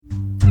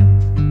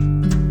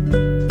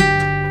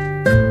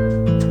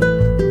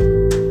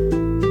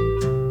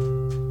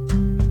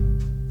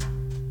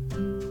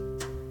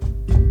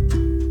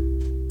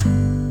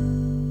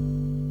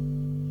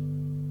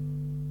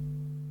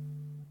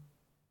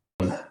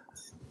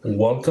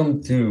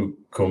Welcome to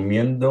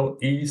Comiendo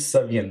y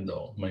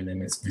Sabiendo. My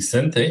name is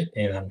Vicente,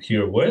 and I'm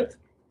here with.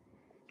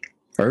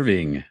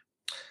 Irving.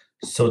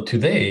 So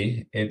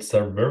today, it's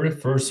our very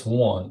first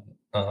one.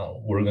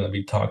 We're going to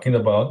be talking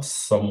about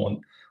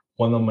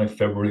one of my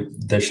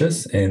favorite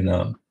dishes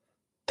in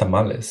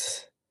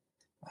tamales,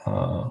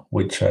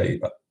 which I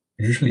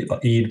usually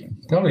eat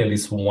probably at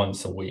least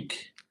once a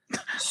week.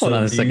 Hold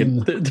on So a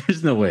second.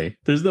 There's no way.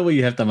 There's no way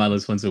you have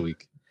tamales once a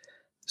week.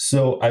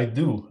 So I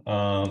do.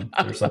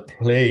 There's a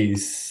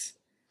place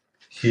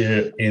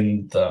here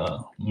in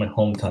my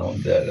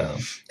hometown that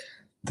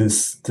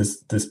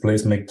this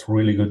place makes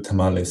really good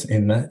tamales,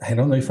 and I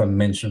don't know if I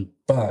mentioned,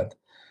 but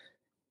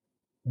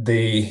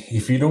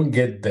if you don't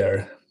get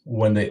there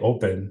when they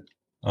open,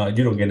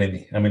 you don't get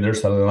any. I mean,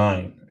 there's a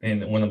line,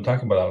 and when I'm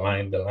talking about a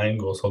line, the line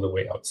goes all the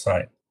way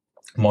outside.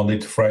 Monday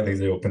to Fridays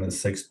they open at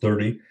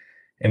 6:30,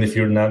 and if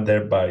you're not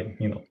there by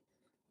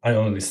I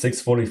only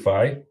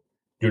 6:45,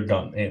 you're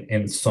done.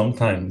 And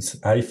sometimes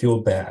I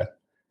feel bad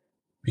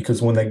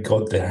because when I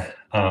go there,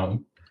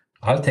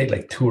 I'll take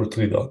like two or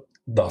three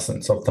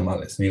dozens of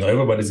tamales.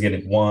 Everybody's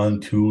getting one,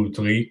 two,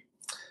 three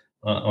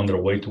on their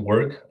way to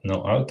work.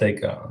 No, I'll take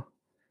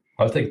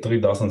 3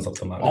 dozens of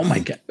tamales. Oh my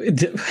God.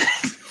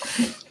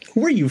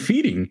 Who are you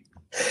feeding?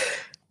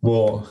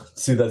 Well,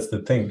 see, that's the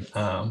thing.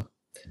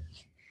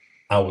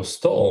 I was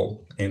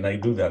told, and I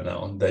do that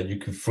now, that you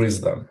can freeze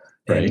them.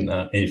 Right.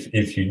 And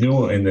if you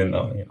do, and then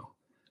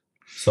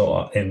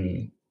so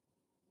and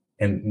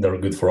they're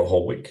good for a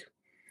whole week.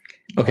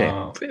 Okay,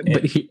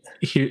 but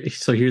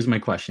here's my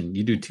question: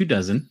 you do 2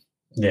 dozen.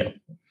 Yeah,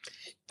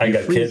 I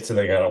got kids and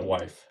I got a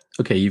wife.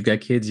 Okay, you've got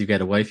kids, you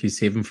got a wife. You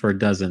save them for a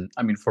dozen.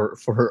 I mean, for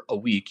her a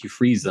week, you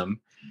freeze them.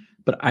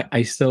 But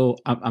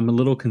I'm a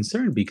little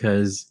concerned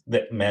because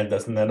the math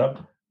doesn't add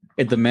up.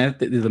 The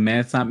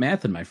math's not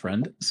mathing, my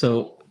friend.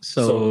 So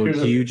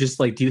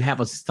do you have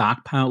a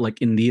stockpile,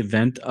 like in the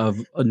event of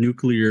a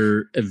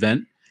nuclear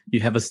event? You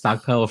have a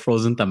stockpile of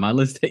frozen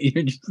tamales that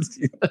you're just.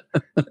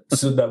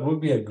 So that would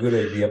be a good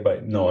idea,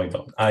 but no, I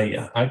don't.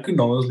 I could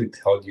honestly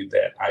tell you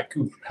that I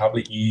could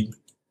probably eat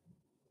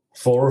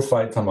 4 or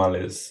 5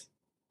 tamales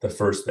the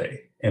first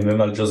day, and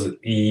then I'll just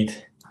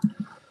eat.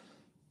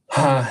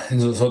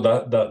 So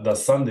that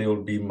Sunday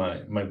will be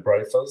my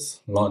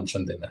breakfast, lunch,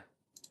 and dinner,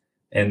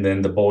 and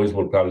then the boys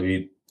will probably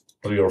eat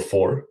 3 or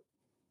 4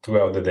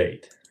 throughout the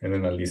day, and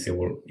then Alicia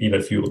will eat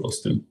a few of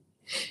those too.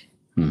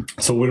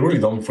 So we really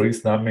don't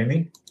freeze that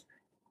many.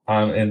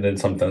 And then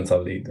sometimes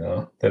I'll eat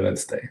the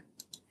next day.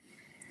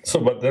 So,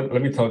 but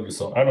let me tell you.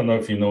 So, I don't know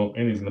if you know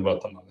anything about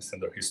tamales and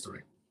their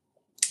history.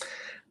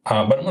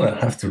 But I'm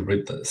gonna have to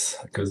read this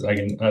because I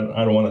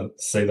don't want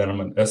to say that I'm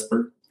an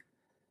expert.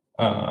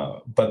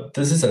 But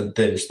this is a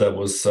dish that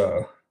was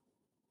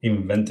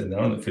invented. I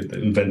don't know if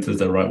invented is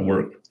the right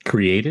word.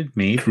 Created,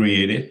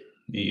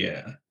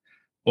 yeah.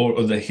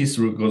 Or the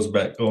history goes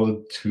back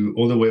all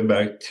the way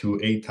back to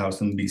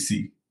 8,000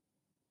 BC.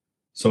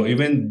 So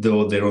even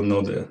though they don't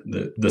know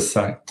the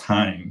exact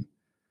time,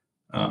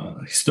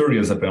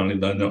 historians apparently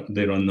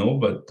don't know.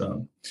 But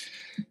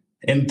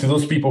and to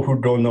those people who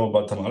don't know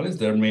about tamales,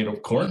 they're made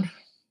of corn,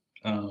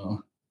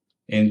 and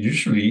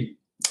usually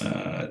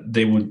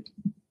they would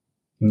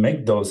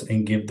make those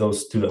and give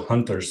those to the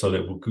hunters so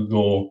that we could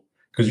go.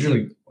 Because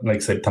usually, like I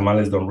said,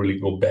 tamales don't really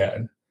go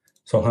bad,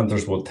 so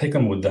hunters will take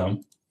them with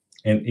them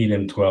and eat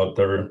them throughout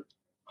their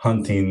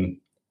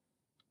hunting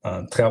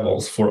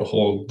travels for a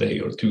whole day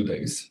or 2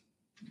 days.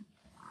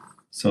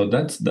 So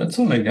that's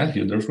all I got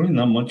here. There's really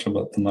not much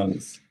about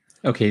tamales.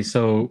 Okay,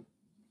 so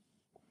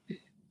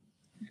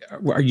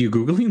are you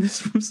Googling this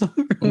from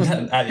somewhere?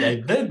 I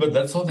did, but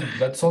that's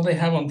all they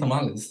have on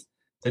tamales.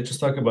 They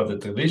just talk about the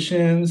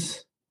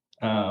traditions.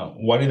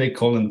 Why do they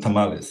call them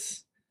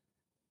tamales?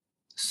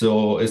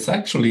 So it's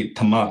actually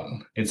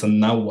tamal. It's a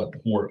Nahuatl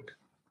word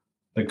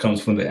that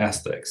comes from the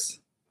Aztecs.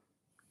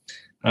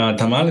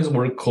 Tamales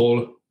were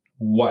called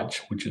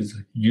huach, which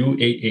is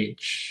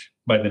UAH,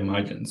 by the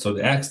Mayans. So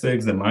the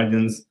Aztecs, the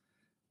Mayans,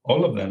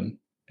 all of them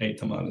ate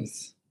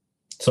tamales.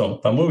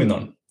 So I'm moving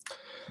on.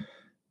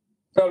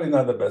 Probably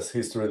not the best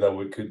history that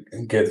we could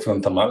get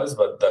from tamales,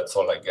 but that's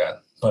all I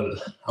got. But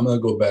I'm going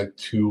to go back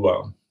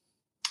to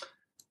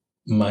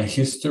my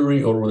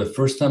history, or the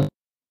first time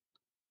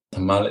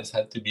tamales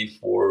had to be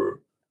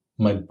for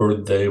my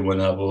birthday when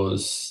I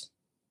was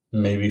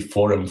maybe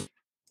 4 and 5.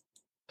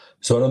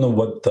 So I don't know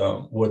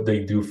what they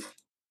do for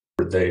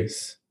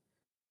birthdays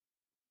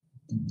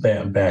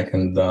back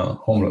in the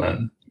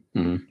homeland.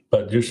 Mm-hmm.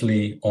 But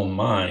usually on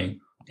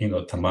mine,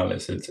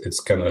 tamales,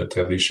 it's kind of a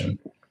tradition.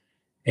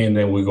 And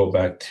then we go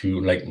back to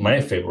like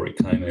my favorite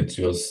kind. It's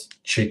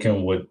just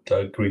chicken with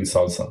green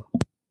salsa.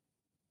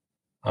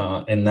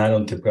 And not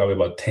until probably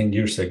about 10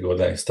 years ago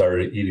that I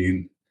started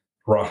eating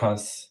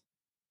rajas,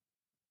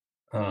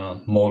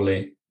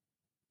 mole.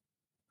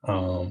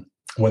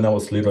 When I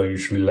was little, I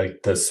usually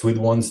like the sweet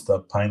ones,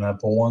 the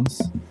pineapple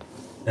ones,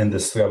 and the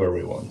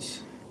strawberry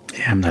ones.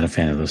 Yeah, I'm not a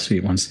fan of those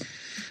sweet ones.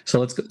 So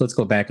let's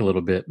go back a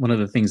little bit. One of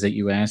the things that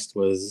you asked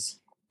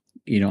was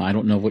I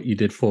don't know what you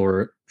did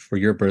for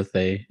your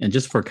birthday, and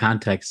just for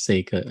context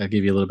sake, I'll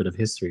give you a little bit of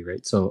history,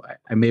 right? So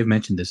I may have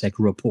mentioned this. I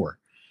grew up poor,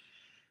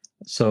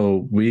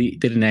 so we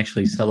didn't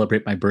actually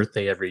celebrate my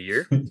birthday every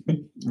year.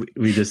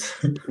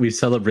 we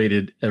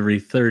celebrated every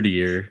third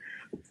year,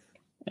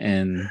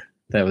 and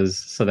that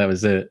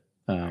was it.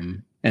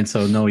 And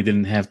so no, we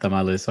didn't have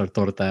tamales or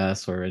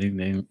tortas or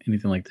anything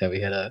like that. We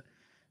had a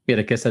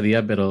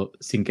quesadilla, pero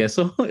sin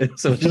queso,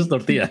 so just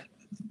tortilla.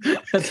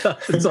 That's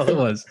all it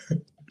was.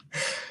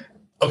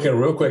 Okay,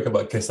 real quick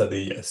about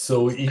quesadilla.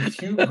 So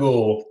if you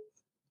go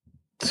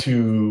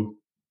to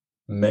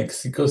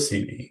Mexico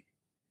City,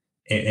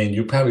 and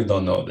you probably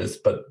don't know this,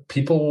 but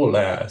people will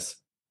ask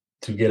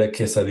to get a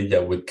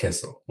quesadilla with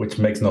queso, which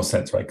makes no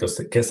sense, right? Because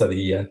the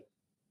quesadilla,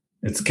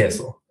 it's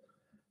queso.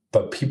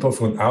 But people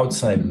from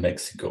outside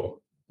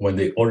Mexico, when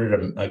they order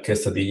a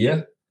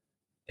quesadilla,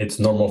 it's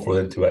normal for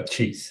them to add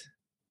cheese.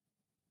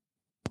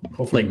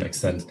 Hopefully it makes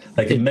sense.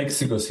 Like in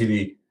Mexico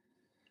City,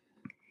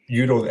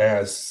 you don't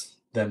ask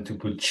them to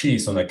put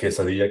cheese on a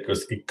quesadilla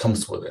because it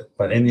comes with it.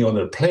 But any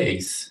other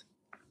place,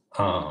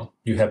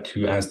 you have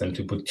to ask them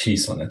to put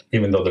cheese on it,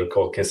 even though they're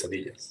called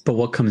quesadillas. But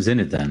what comes in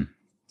it then?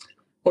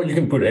 Well, you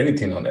can put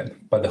anything on it.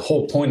 But the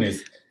whole point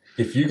is,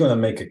 if you're going to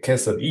make a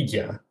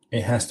quesadilla,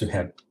 it has to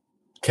have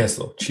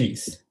queso,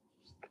 cheese.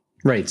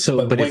 Right.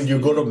 So, but when you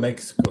go to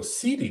Mexico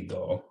City,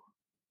 though,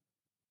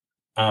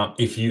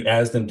 if you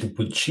ask them to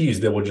put cheese,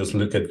 they will just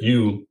look at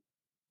you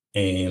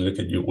and look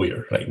at you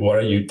weird. Like, what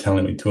are you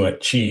telling me to add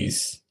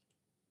cheese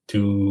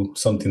to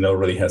something that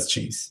already has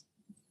cheese?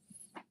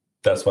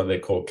 That's what they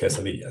call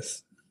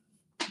quesadillas.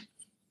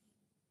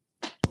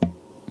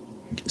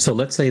 So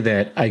let's say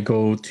that I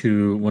go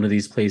to one of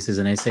these places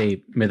and I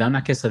say, me da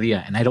una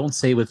quesadilla, and I don't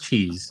say with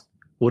cheese.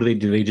 What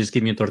do? They just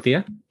give me a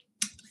tortilla?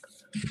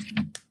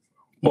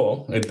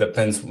 Well, it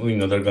depends.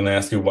 They're going to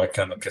ask you what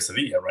kind of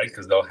quesadilla, right?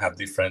 Because they'll have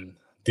different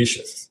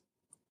dishes.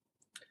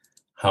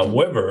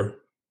 However,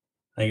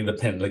 it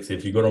depends. Like,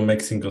 if you go to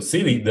Mexico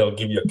City, they'll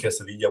give you a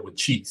quesadilla with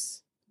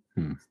cheese.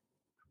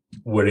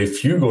 Where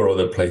if you go to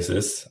other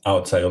places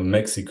outside of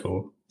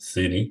Mexico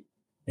City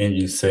and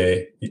you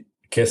say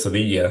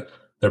quesadilla,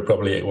 they're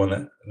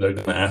going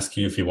to ask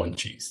you if you want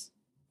cheese.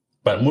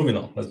 But moving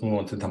on, let's move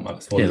on to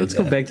tamales. Let's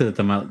go back to the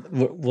tamales.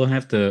 We'll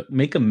have to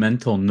make a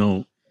mental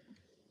note,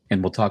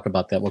 and we'll talk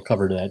about that. We'll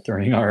cover that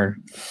during our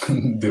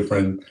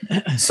different.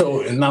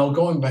 So now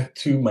going back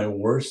to my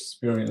worst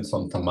experience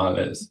on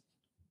tamales,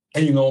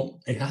 and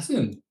it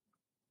hasn't.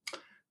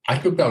 I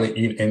could probably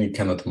eat any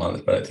kind of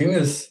tamales, but I think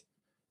it's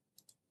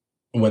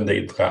when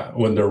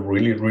they're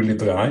really, really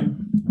dry,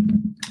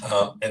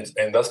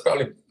 and that's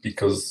probably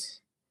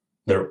because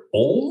they're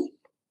old.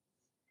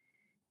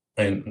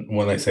 And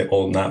when I say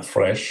old, not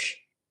fresh,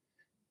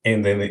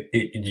 and then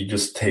you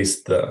just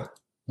taste the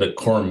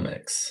corn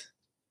mix.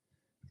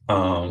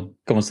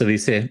 ¿Cómo se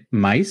dice?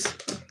 Maíz.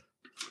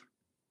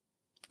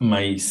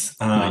 Maíz.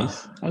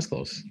 Maíz. I was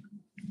close.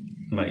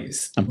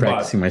 Maíz. I'm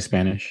practicing my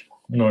Spanish.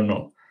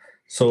 No.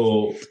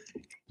 So,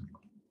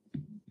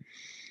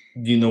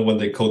 do you know what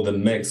they call the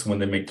mix when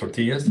they make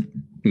tortillas?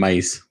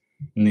 Maíz.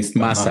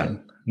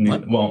 Nixtamal.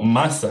 Well,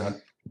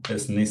 masa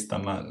is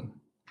nixtamal.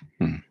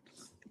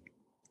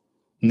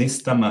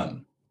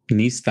 Nixtamal.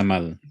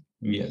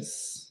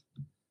 Yes.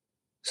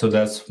 So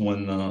that's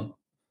when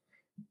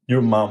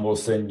your mom will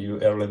send you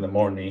early in the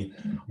morning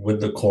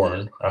with the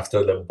corn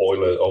after they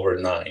boil it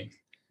overnight,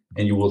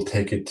 and you will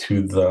take it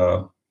to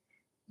the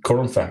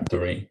corn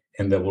factory,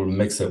 and they will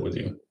mix it with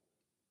you.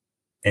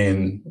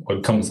 And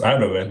what comes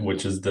out of it,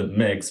 which is the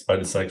mix, but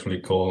it's actually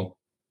called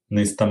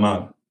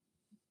nixtamal.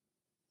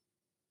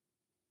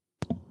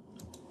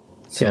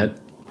 So,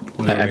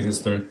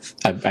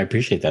 I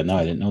appreciate that. No,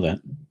 I didn't know that.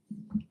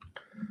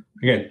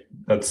 Again,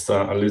 that's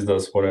at least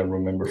that's what I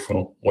remember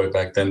from way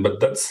back then.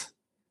 But that's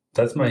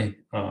my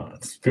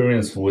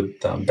experience with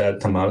bad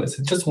tamales.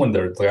 It's just when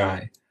they're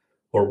dry,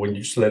 or when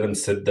you just let them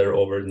sit there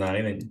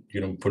overnight and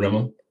you don't put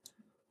them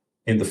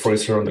in the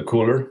freezer or the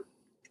cooler.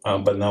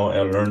 But now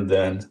I learned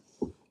that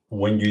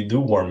when you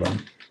do warm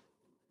them,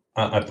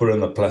 I put it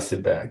in a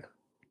plastic bag,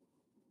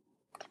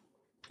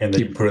 and then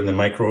you put it in the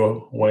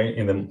microwave,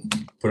 and then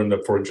put it in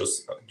there for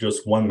just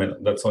 1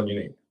 minute. That's all you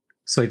need.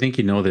 So I think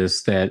you know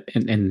this, that,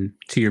 and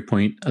to your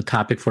point, a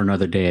topic for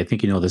another day. I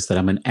think you know this, that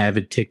I'm an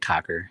avid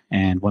TikToker,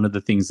 and one of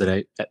the things that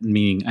I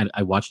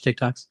watch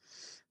TikToks,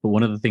 but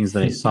one of the things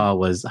that I saw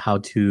was how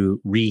to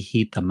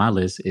reheat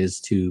tamales is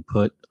to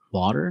put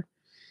water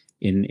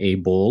in a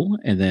bowl,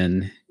 and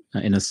then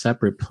in a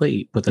separate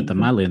plate, put the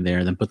tamale in there,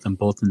 and then put them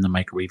both in the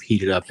microwave,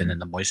 heat it up, and then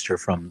the moisture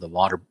from the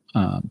water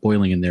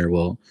boiling in there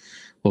will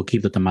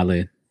keep the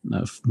tamale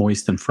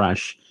moist and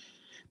fresh.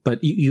 But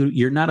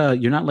you're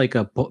not like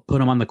a put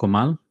them on the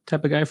comal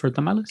type of guy for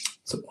tamales.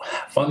 So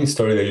funny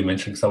story that you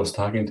mentioned, because I was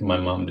talking to my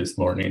mom this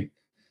morning.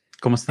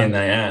 ¿Cómo está? And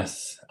I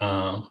asked,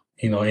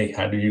 hey,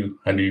 how do you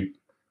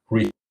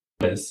reheat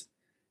this?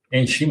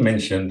 And she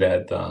mentioned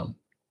that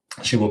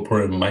she will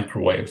put it in the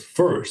microwave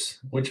first,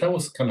 which I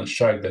was kind of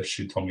shocked that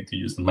she told me to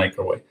use the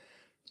microwave.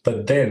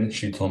 But then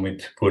she told me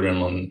to put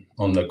them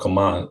on the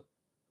comal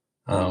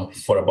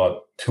for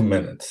about 2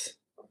 minutes.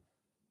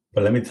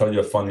 But let me tell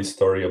you a funny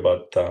story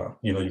about,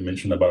 you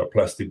mentioned about a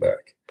plastic bag,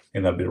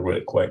 and I'll be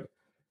really quick.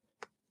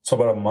 So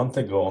about a month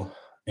ago,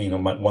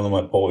 one of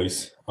my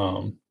boys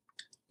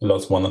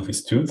lost one of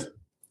his tooth,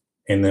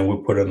 and then we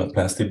put it in a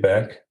plastic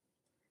bag,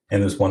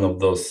 and it's one of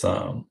those,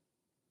 what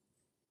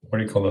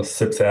do you call those,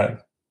 zip-zag?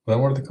 What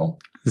are they called?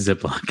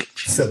 Ziploc.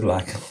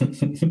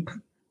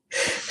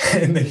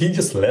 And then he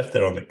just left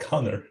it on the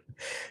counter,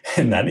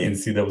 and I didn't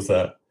see there was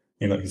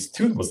his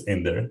tooth was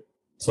in there.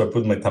 So I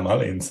put my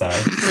tamale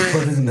inside,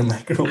 put it in the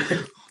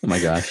microwave. Oh my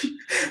gosh.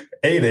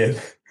 Ate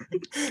it.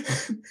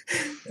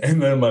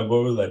 And then my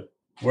boy was like,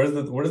 where's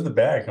the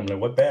bag? I'm like,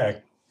 what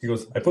bag? He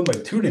goes, I put my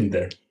tooth in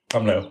there.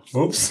 I'm like,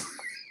 oops.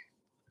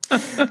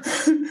 True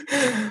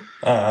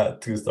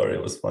story.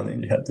 It was funny.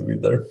 You had to be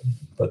there,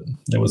 but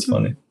it was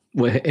funny.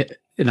 Well,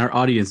 and our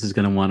audience is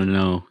going to want to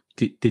know,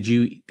 did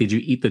you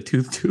eat the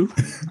tooth too?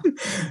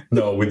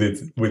 No, we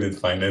did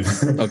find it.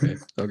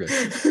 Okay.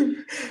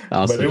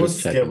 But it was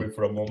scary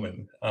for a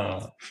moment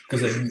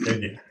because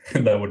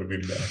that would have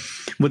been bad.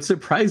 What's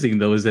surprising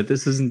though is that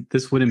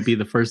this wouldn't be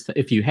the first.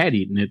 If you had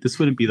eaten it, this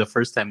wouldn't be the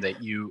first time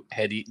that you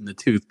had eaten the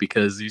tooth,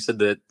 because you said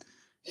that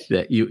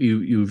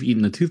you've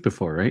eaten the tooth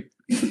before, right?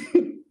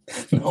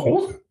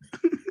 No.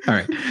 All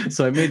right.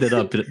 So I made that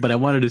up, but I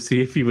wanted to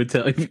see if you would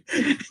tell me.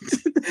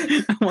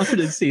 I wanted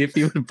to see if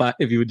you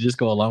would just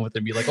go along with it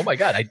and be like, "Oh my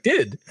God, I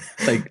did!"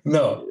 Like,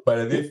 no, but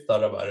I did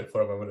thought about it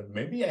for a moment.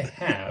 Maybe I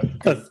have,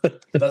 because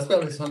that's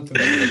probably something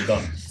that we've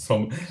done.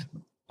 So,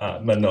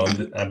 but no,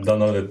 I've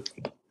done other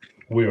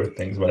weird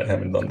things, but I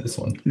haven't done this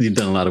one. You've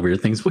done a lot of weird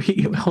things.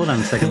 Wait, hold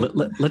on a second.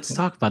 Let's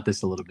talk about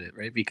this a little bit,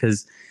 right?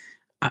 Because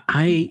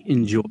we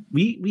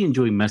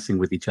enjoy messing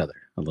with each other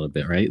a little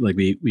bit, right? Like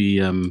we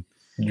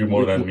You're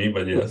more than me,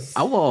 but yes.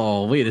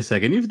 Oh, wait a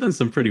second. You've done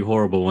some pretty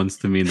horrible ones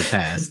to me in the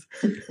past.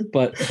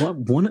 But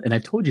and I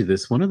told you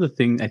this, one of the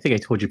things, I think I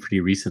told you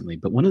pretty recently,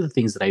 but one of the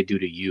things that I do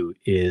to you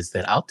is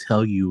that I'll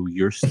tell you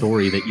your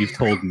story that you've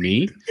told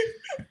me,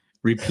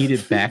 repeat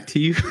it back to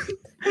you,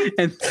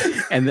 and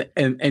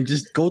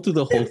just go through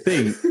the whole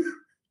thing.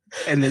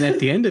 And then at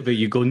the end of it,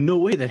 you go, no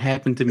way, that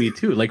happened to me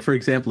too. Like, for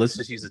example, let's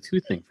just use the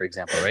tooth thing, for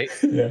example, right?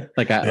 Yeah.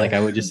 Like I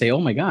would just say, oh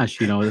my gosh,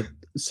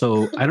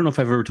 so I don't know if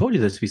I've ever told you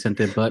this,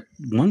 Vicente, but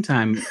one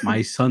time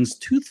my son's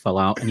tooth fell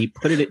out and he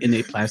put it in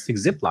a plastic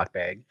Ziploc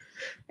bag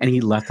and he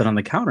left it on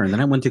the counter. And then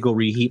I went to go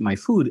reheat my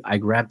food. I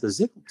grabbed the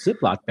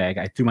Ziploc bag.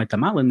 I threw my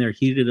tamal in there,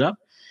 heated it up,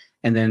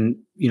 and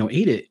then,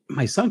 ate it.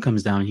 My son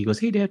comes down and he goes,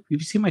 hey, Dad, have you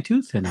seen my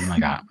tooth? And I'm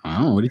like, I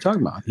don't know. What are you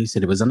talking about? He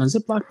said, it was on a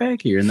Ziploc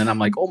bag here. And then I'm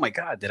like, oh my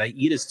God, did I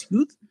eat his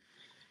tooth?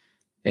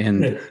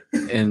 And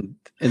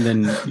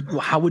then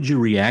how would you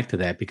react to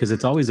that? Because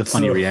it's always a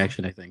funny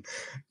reaction, I think.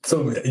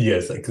 So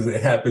yes, because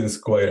it happens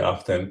quite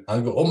often.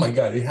 I'll go, oh my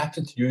God, it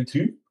happened to you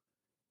too?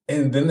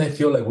 And then I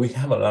feel like we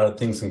have a lot of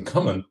things in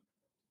common,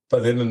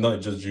 but then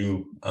not just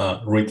you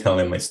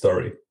retelling my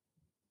story,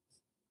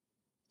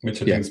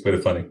 which I think is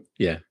pretty funny.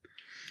 Yeah.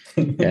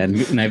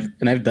 and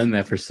I've done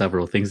that for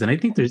several things. And I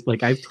think there's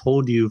I've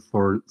told you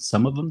for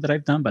some of them that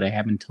I've done, but I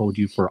haven't told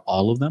you for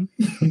all of them.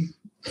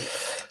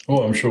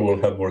 Well, I'm sure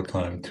we'll have more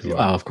time to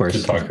of course,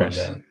 to talk about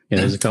that. Yeah,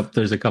 there's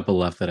a couple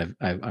left that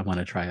I want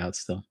to try out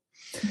still.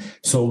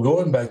 So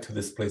going back to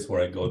this place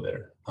where I go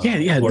there, where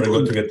I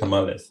go to get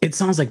tamales. It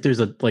sounds like there's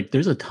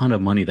a ton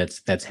of money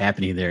that's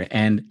happening there.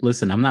 And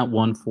listen, I'm not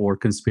one for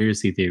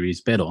conspiracy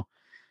theories, but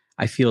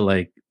I feel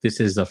like this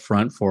is a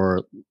front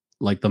for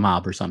like the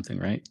mob or something,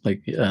 right?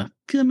 Like,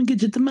 come and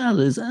get your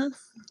tamales, huh?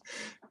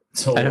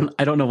 So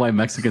I don't know why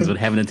Mexicans would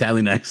have an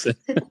Italian accent.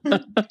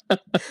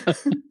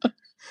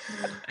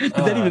 Did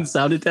that even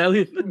sound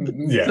Italian?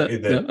 Yeah,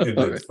 it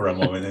did for a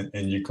moment,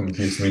 and you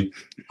confused me.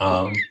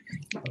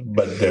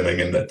 But then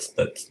again,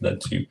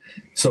 that's you.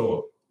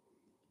 So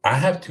I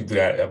have to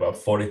drive about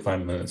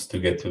 45 minutes to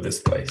get to this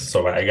place.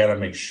 So I gotta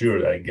make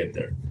sure that I get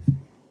there.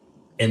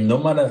 And no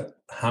matter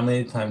how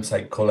many times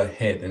I call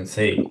ahead and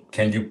say,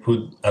 "Can you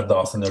put a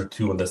dozen or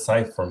two on the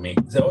side for me?"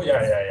 They say, "Oh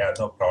yeah,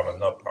 no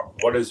problem.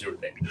 What is your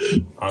name?"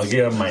 I'll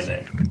give them my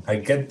name. I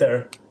get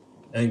there.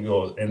 And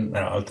go, and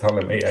I'll tell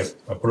them, hey,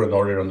 I put an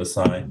order on the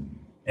side,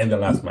 and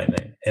they'll ask my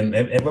name. And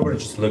everybody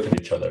just look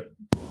at each other.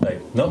 Like,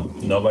 no,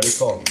 nobody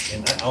called.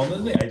 And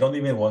honestly, I don't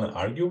even want to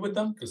argue with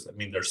them, because,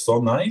 they're so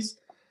nice,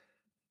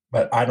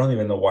 but I don't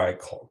even know why I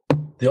called.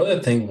 The other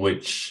thing,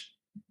 which,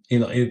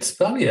 it's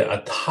probably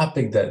a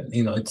topic that,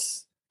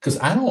 it's, because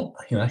I don't,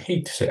 I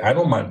hate to say, I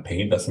don't mind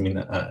paying. Doesn't mean,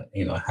 I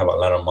have a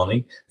lot of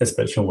money,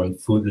 especially when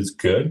food is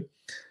good.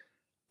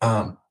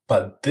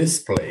 But this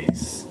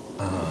place,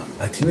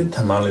 I think the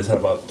tamales are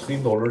about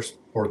 $3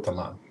 per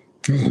tamal.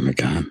 Oh my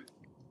God!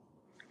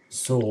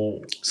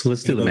 So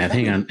let's do the math.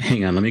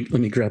 Hang on. Let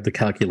me grab the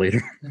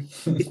calculator.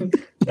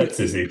 That's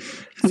easy.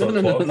 So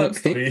no.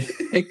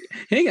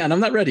 Hang on,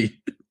 I'm not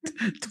ready.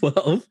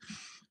 12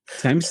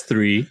 times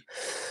 3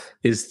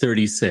 is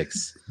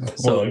 36.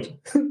 So,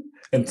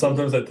 and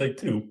sometimes I take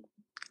 2.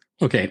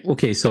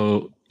 Okay.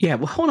 So yeah.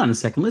 Well, hold on a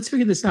second. Let's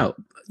figure this out.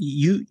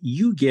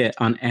 You get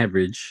on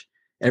average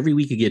Every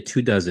week you get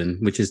 2 dozen,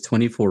 which is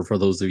 24 for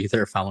those of you that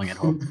are following at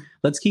home.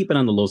 Let's keep it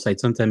on the low side.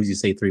 Sometimes you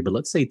say 3, but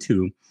let's say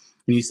 2.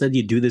 And you said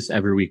you do this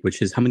every week,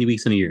 which is how many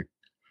weeks in a year?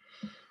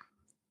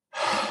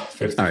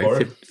 54. All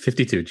right,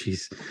 52.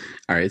 Jeez.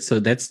 All right, so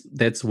that's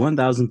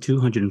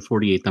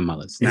 1,248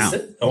 tamales. Now, is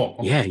it? Oh,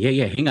 yeah.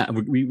 Hang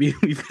on, we've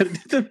got to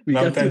do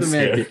the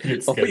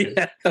math. Oh,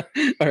 yeah.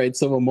 All right,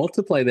 so we'll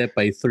multiply that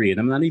by 3, and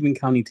I'm not even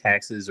counting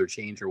taxes or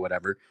change or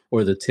whatever,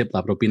 or the tip,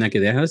 la propina que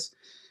dejas,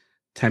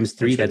 times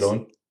 3. That's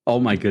oh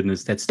my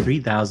goodness, that's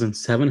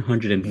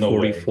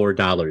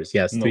 $3,744.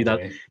 Yes,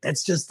 $3,000.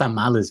 That's just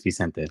tamales,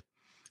 Vicente.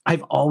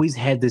 I've always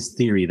had this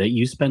theory that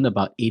you spend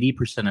about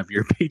 80% of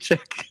your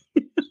paycheck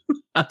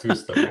on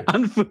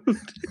food,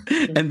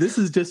 and this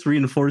is just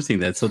reinforcing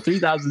that. So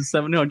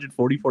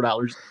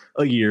 $3,744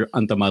 a year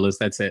on tamales.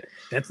 That's it.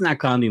 That's not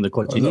counting the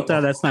cochinita.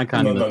 No. That's not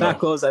counting the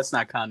tacos. That's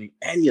not counting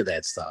any of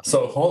that stuff.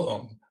 So hold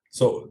on.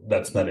 So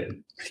that's not it,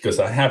 because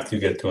I have to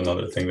get to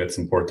another thing that's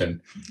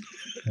important.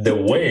 The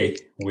way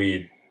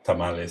we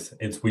tamales,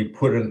 it's we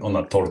put it on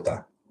a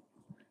torta.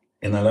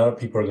 And a lot of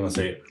people are going to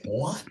say,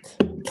 what?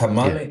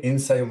 Tamale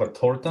inside of a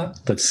torta?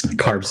 That's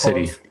carb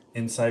city.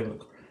 Inside.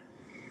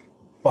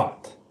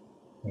 But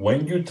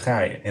when you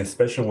try it,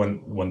 especially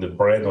when the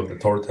bread or the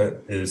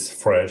torta is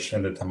fresh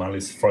and the tamale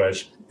is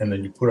fresh, and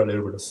then you put a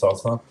little bit of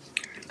salsa.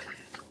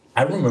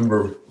 I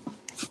remember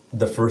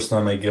the first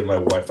time I gave my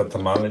wife a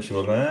tamale, she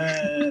was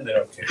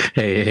they're okay.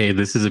 Hey,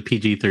 this is a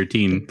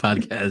PG-13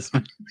 podcast.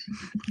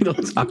 We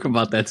don't talk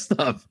about that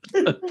stuff.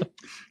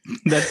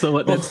 That's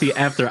the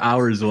after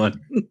hours one.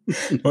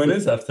 Well, it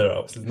is after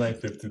hours. It's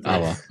 9:53. Oh,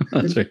 well.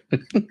 That's right.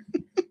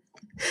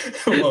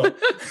 Well,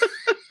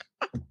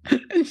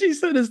 and she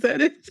said, is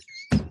that it?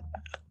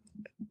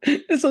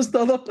 Eso es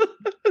todo.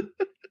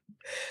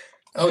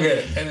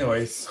 Okay,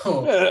 anyway,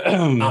 so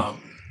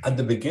at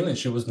the beginning,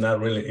 she was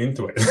not really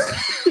into it.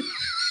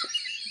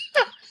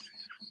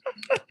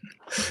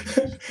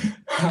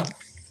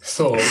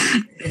 So,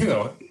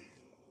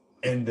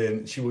 and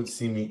then she would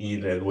see me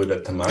eat it with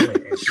a tamale,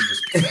 and she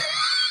just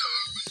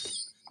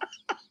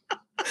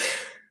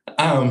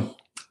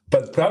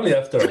but probably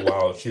after a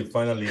while, she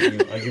finally,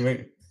 I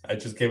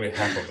just gave it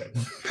half of it,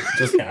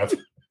 just half,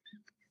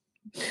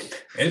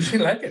 and she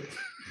liked it,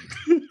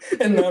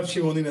 and now she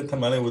won't eat a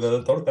tamale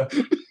without a torta.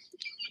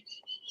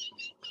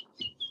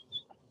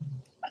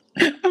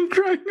 I'm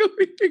crying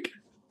over here.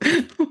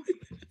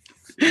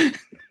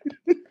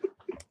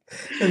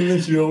 And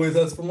then she always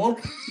asks for more.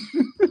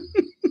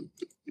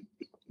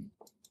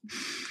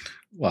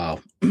 Wow.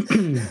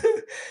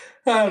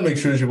 I'll make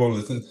sure she won't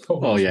listen.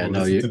 Oh yeah,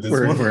 no,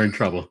 we're in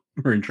trouble.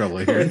 We're in trouble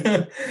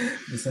here.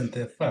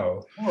 Vicente,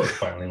 we're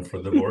filing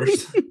for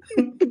divorce.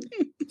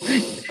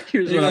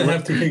 You're gonna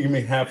have to give me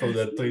half of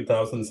that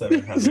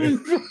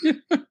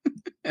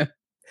 $3,700.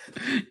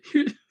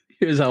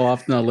 Here's how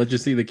often I'll let you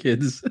see the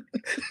kids.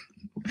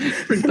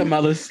 Bring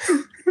tamales.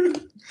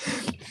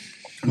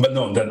 But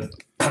no, that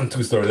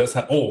two stories. That's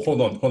how. Oh,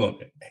 hold on.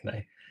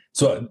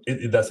 So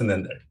it doesn't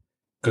end there,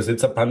 because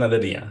it's a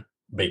panaderia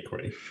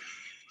bakery.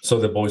 So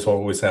the boys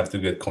always have to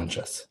get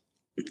conchas,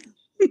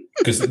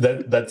 because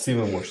that's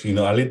even worse.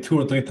 I'll eat 2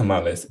 or 3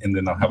 tamales, and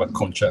then I'll have a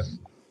concha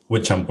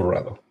with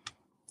champurrado.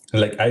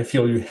 Like, I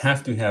feel you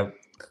have to have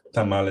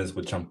tamales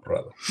with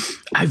champurrado.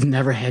 I've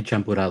never had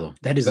champurrado.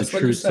 That's a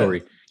true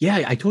story.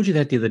 Yeah, I told you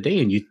that the other day,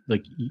 and you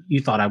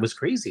thought I was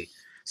crazy.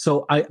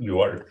 So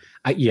you are.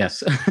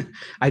 Yes,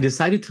 I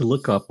decided to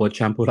look up what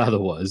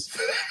champurrado was,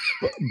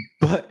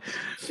 but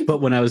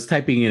when I was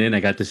typing it in, I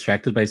got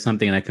distracted by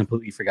something and I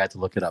completely forgot to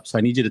look it up. So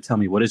I need you to tell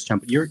me, what is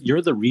champurrado?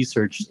 You're the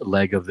research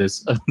leg of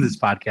this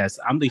podcast.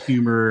 I'm the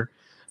humor.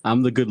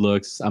 I'm the good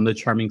looks. I'm the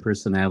charming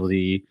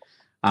personality.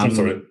 I'm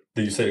sorry.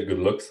 Did you say good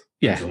looks?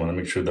 Yeah. I just want to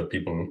make sure that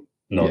people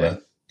know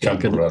that.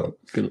 Champurrado.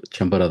 Good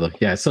champurrado.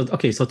 Yeah. So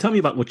tell me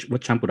about what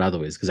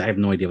champurrado is, because I have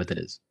no idea what that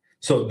is.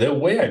 So the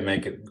way I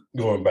make it,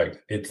 going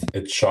back, it's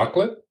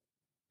chocolate.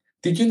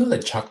 Did you know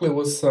that chocolate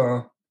was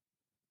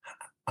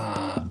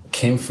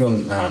came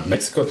from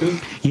Mexico too?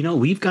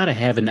 We've got to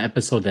have an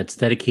episode that's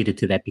dedicated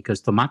to that,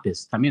 because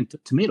tomatoes.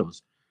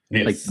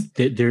 Yes. Like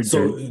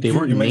they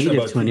weren't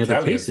native to any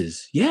other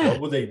places. Yeah.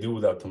 What would they do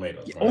without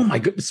tomatoes? Right? Oh my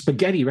goodness,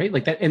 spaghetti, right?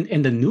 Like that,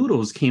 and the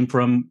noodles came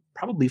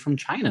probably from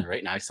China,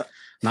 right? Now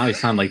I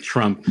sound like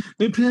Trump.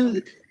 They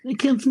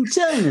came from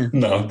China.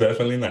 No,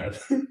 definitely not.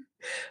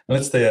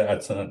 Let's stay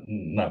at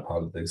not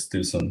politics.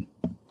 Too soon.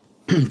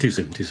 Too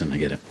soon. I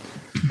get it.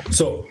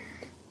 So,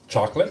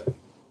 chocolate.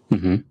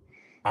 Mm-hmm.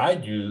 I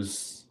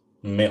use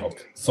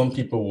milk. Some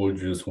people would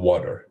use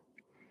water,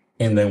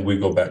 and then we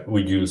go back.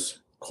 We use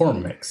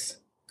corn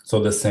mix.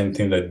 So the same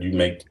thing that you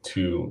make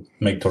to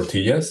make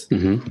tortillas,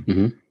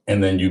 and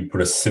then you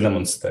put a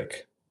cinnamon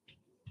stick,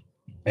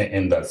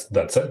 and that's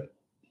it.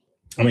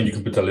 I mean, you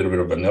can put a little bit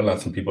of vanilla.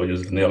 Some people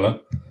use vanilla,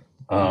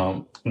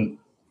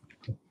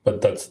 but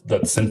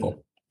that's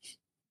simple.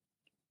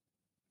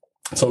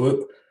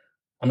 So,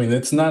 I mean,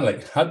 it's not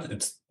like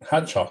it's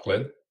hot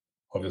chocolate,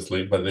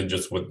 obviously, but they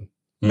just would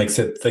makes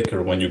it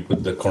thicker when you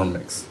put the corn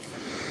mix.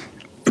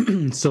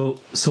 So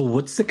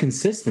what's the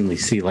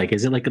consistency? Like,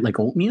 is it like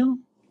oatmeal?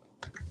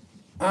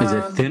 Is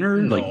it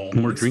thinner, No, like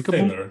more it's drinkable?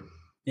 thinner.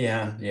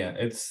 Yeah,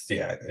 it's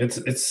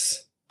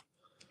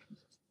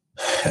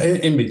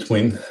in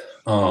between.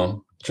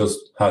 Just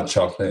hot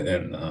chocolate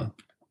and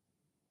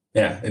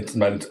it's.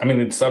 But I mean,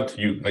 it's up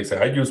to you. Like I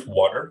said, I use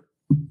water.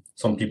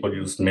 Some people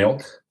use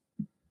milk.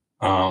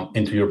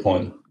 And to your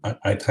point,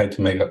 I try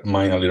to make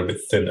mine a little bit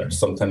thinner.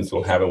 Sometimes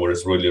we'll have it where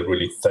it's really,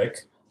 really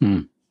thick.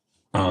 Mm.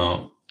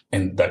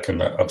 And that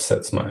kind of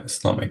upsets my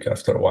stomach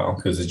after a while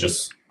because it's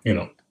just,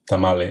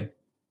 tamale,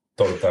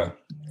 torta,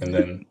 and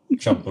then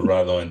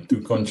champurrado and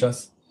 2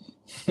 conchas.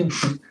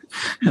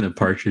 And a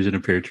partridge in a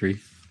pear tree.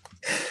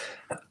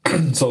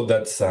 So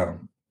that's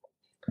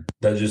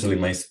usually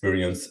my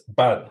experience.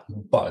 But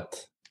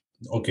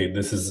okay,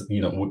 this is,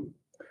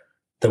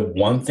 the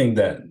one thing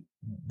that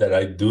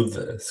I do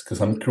this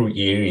because I'm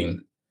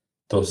creating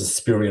those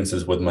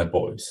experiences with my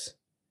boys.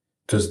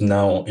 Because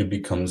now it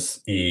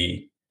becomes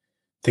a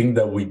thing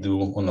that we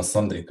do on a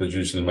Sunday, because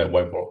usually my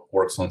wife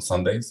works on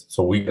Sundays.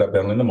 So we get up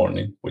early in the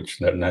morning, which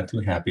they're not too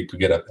happy to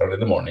get up early in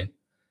the morning.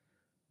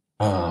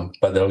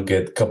 But they'll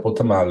get a couple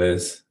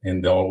tamales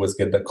and they'll always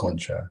get the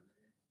concha.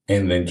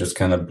 And then just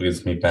kind of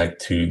brings me back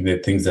to the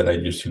things that I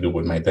used to do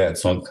with my dad.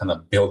 So I'm kind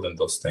of building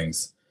those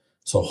things.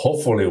 So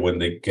hopefully when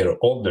they get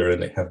older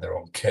and they have their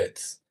own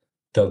kids,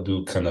 they'll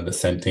do kind of the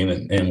same thing.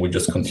 And we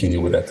just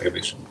continue with that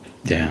tradition.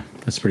 Yeah,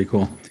 that's pretty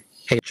cool.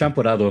 Hey,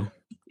 champurrado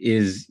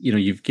is,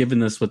 you've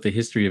given us what the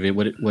history of it,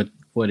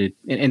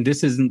 and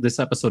this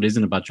episode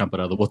isn't about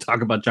champurrado. We'll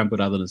talk about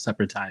champurrado in a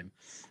separate time.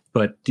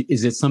 But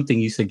is it something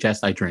you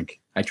suggest I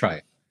drink? I try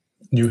it.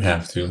 You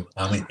have to.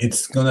 I mean, you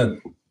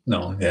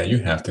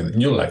have to.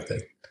 You'll like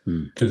it.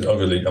 Because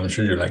obviously, I'm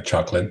sure you like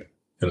chocolate,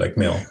 you like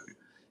milk.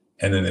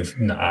 And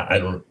then I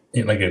don't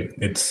like it.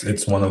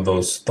 It's one of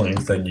those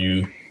things that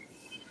you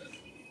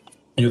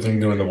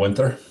drink during the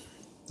winter,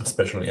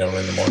 especially early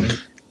in the morning.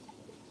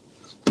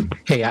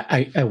 Hey,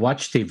 I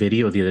watched a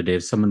video the other day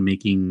of someone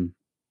making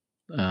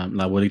la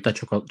abuelita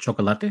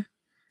chocolate,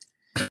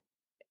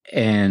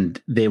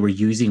 and they were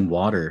using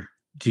water.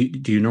 Do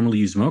you normally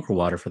use milk or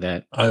water for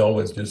that? I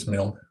always use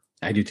milk.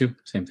 I do too.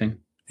 Same thing.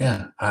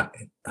 Yeah,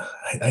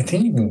 I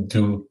think you can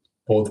do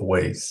both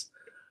ways.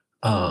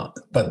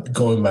 But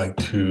going back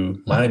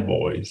to my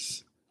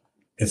boys,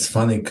 it's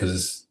funny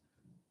because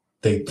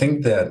they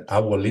think that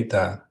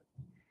abuelita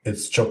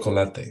is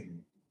chocolate.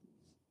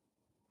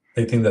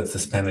 They think that's the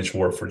Spanish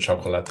word for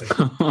chocolate.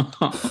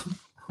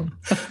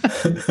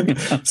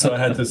 So I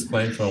had to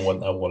explain to them what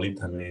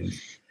abuelita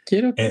means.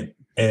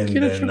 And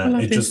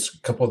then just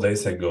a couple of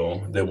days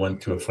ago, they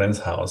went to a friend's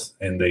house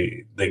and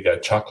they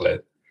got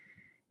chocolate.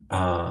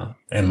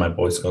 And my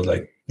boys go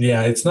like,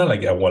 yeah, it's not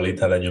like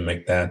abuelita that you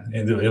make that.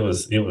 It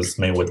was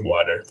made with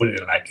water. We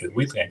didn't like it.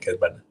 We drank it,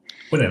 but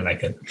we didn't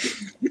like it.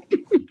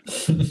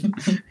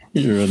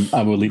 You're an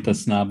abuelita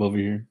snob over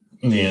here.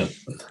 Yeah.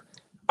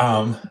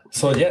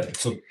 So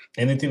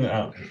anything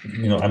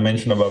I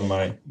mentioned about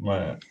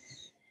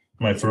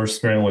my first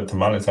experience with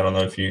tamales. I don't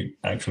know if you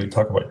actually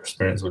talk about your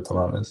experience with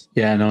tamales.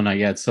 Yeah, no, not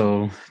yet.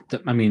 So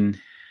I mean,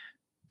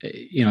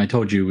 I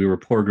told you we were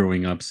poor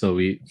growing up, so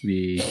we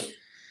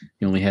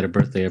only had a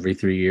birthday every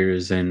 3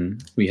 years,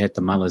 and we had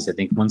tamales, I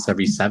think, once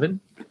every 7.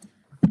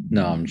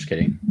 No, I'm just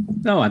kidding.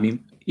 No, I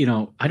mean,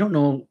 I don't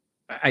know.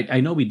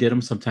 I know we did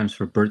them sometimes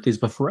for birthdays,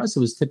 but for us, it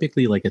was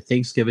typically like a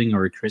Thanksgiving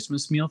or a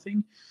Christmas meal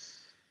thing.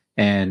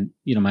 And,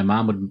 my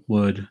mom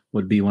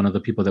would be one of the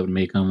people that would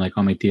make them. Like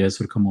all my tias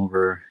would come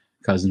over,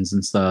 cousins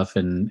and stuff,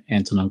 and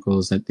aunts and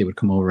uncles, that they would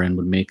come over and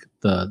would make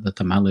the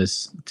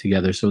tamales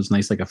together. So it was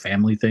nice, like a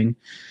family thing.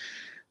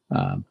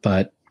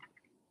 But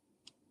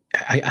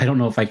I don't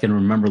know if I can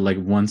remember like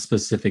one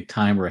specific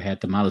time where I had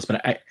tamales,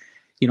 but I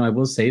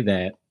will say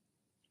that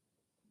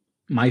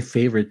my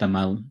favorite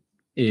tamal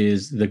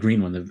is the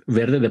green one, the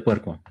verde de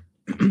puerco.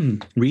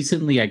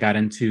 Recently, I got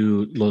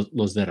into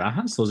los de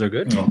rajas. Those are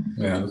good. Oh,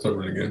 yeah, those are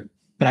really good.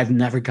 But I've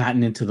never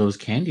gotten into those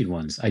candied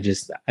ones. I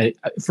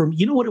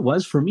what it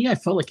was for me, I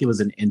felt like it was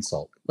an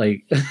insult.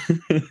 Like,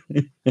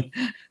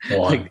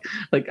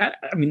 I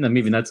mean,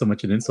 maybe not so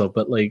much an insult,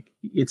 but like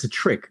it's a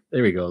trick.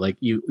 There we go. Like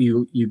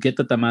you get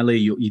the tamale,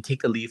 you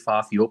take the leaf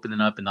off, you open it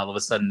up, and all of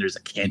a sudden there's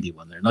a candy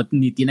one there. Not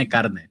ni tiene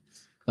carne.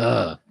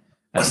 But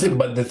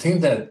the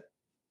thing that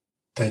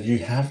you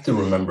have to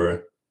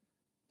remember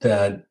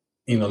that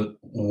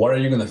what are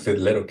you going to feed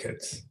little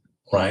kids,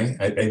 right?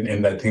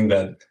 And I think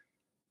that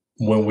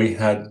when we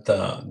had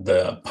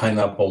the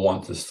pineapple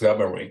one to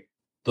strawberry,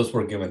 those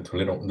were given to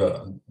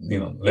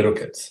little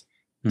kids.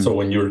 So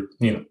when you're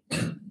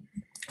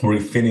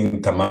we're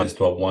feeding tamales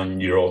to a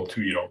 1-year-old,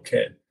 2-year-old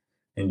kid,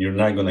 and you're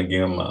not going to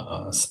give them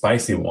a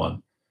spicy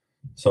one.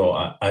 So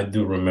I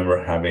do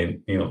remember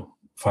having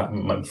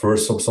some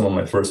of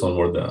my first ones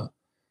were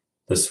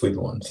the sweet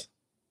ones.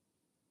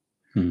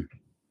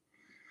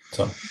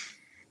 So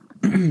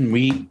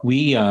we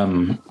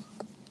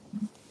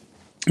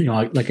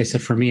like I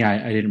said, for me,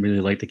 I didn't really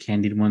like the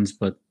candied ones,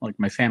 but like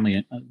my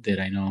family did.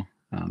 I know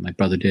my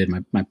brother did,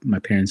 my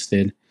parents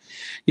did.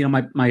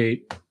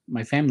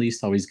 My family used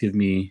to always give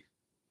me.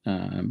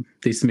 They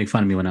used to make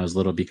fun of me when I was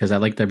little because I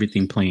liked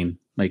everything plain.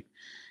 Like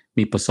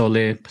Mi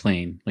pozole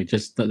plain. Like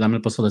just dame el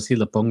pozole así,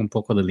 le pongo un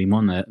poco de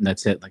limón, and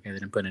that's it. Like I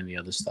didn't put any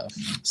other stuff.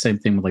 Same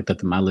thing with like the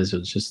tamales. It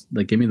was just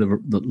like give me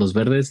los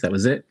verdes. That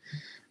was it.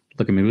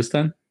 Lo que me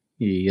gustan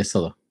y es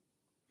todo.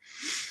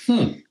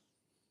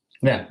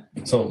 Yeah.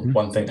 So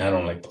one thing, I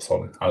don't like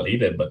pozole. I'll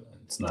eat it, but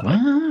it's not.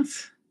 What?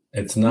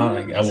 It's not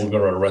like I will go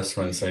to a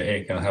restaurant and say,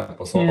 "Hey, can I have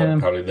pozole?" Yeah.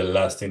 Probably the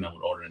last thing I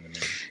would order in the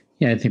menu.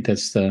 Yeah, I think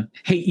that's the.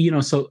 Hey, you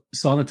know, so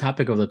on the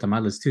topic of the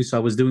tamales too. So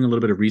I was doing a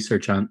little bit of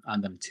research on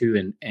them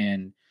too,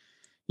 and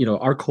you know,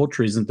 our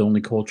culture isn't the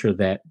only culture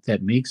that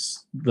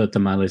makes the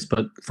tamales,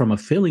 but from a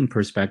filling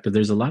perspective,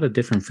 there's a lot of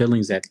different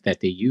fillings that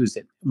they use.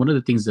 And one of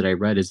the things that I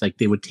read is like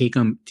they would take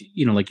them,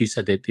 you know, like you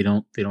said, that they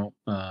don't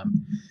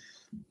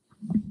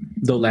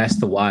they'll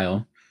last a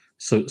while.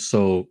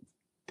 So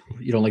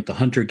you know, like the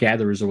hunter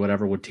gatherers or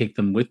whatever would take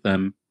them with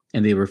them,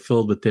 and they were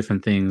filled with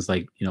different things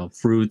like, you know,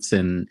 fruits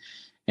and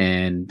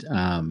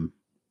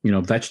you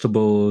know,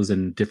 vegetables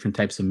and different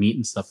types of meat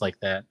and stuff like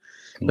that.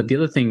 Mm-hmm. But the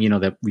other thing, you know,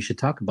 that we should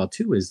talk about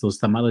too is those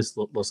tamales,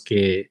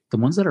 the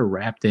ones that are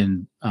wrapped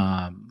in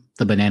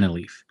the banana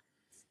leaf.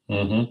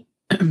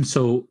 Mm-hmm.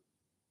 So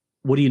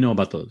what do you know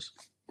about those?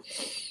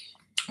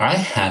 I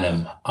had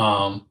them,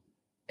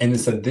 and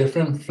it's a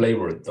different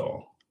flavor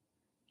though.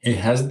 It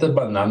has the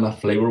banana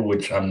flavor,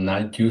 which I'm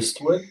not used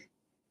to it.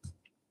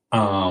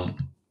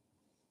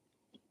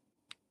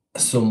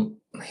 So,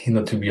 you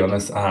know, to be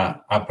honest,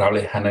 I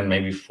probably had it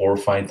maybe 4 or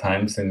 5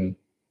 times in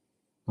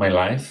my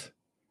life.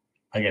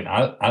 Again,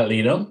 I'll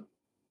eat them,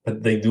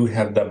 but they do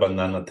have that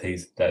banana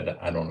taste that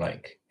I don't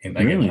like. And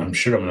again, really? I'm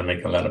sure I'm going to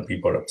make a lot of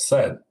people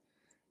upset,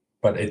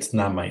 but it's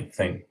not my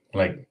thing.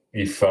 Like,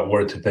 if I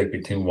were to pick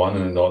between one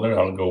and another,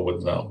 I'll go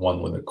with the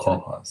one with the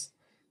corn husks.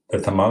 The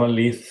tamale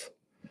leaf,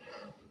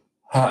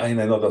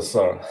 and I know that's,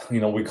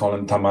 you know, we call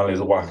them tamales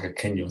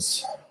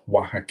Oaxaqueños.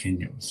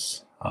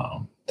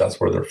 That's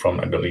where they're from,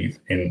 I believe.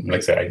 And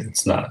like I said,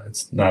 it's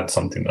not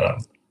something that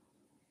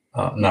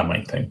I'm, not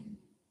my thing.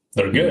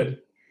 They're good,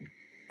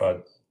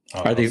 but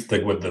I'll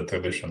stick with the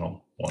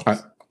traditional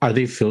ones. Are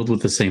they filled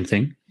with the same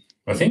thing?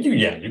 I think you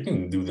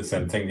can do the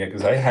same thing. Yeah,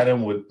 because I had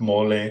them with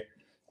mole,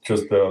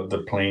 just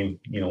the plain,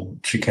 you know,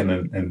 chicken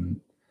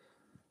and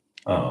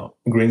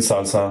green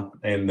salsa,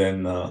 and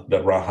then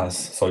the rajas.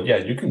 So yeah,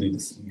 you can do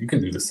this. You can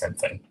do the same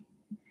thing.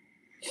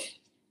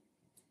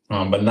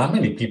 But not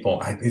many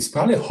people. It's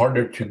probably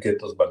harder to get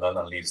those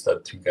banana leaves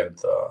than to get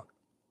the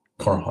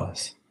corn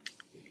husks.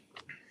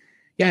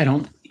 Yeah, I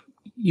don't.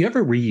 You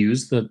ever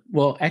reuse the?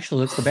 Well,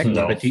 actually, let's go back.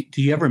 No. But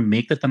do you ever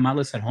make the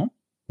tamales at home?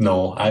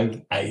 No,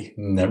 I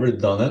never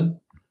done it.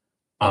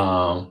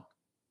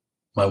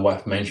 My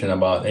wife mentioned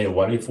about, hey,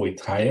 what if we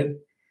try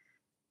it?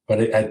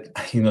 But I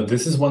you know,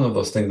 this is one of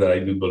those things that I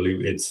do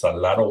believe it's a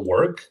lot of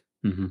work.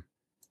 Mm-hmm.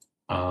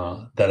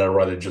 That I'd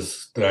rather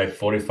just drive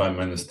 45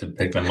 minutes to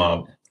pick them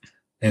up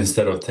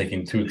instead of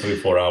taking 2, 3,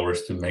 4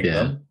 hours to make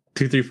them.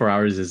 2, 3, 4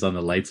 hours is on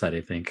the light side,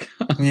 I think.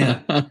 Yeah.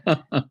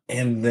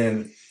 And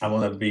then I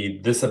want to be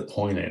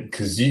disappointed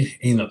because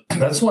you know,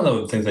 that's one of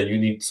the things that you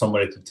need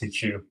somebody to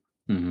teach you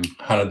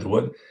how to do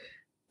it.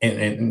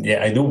 And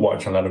yeah, I do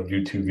watch a lot of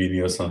YouTube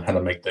videos on how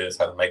to make this,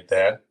 how to make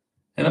that.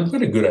 And I'm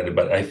pretty good at it,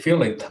 but I feel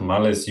like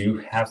tamales, you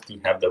have to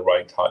have the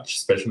right touch,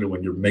 especially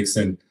when you're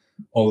mixing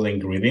all the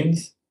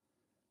ingredients.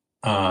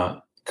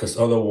 Because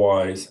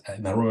otherwise,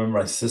 and I remember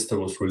my sister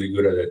was really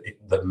good at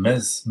it. The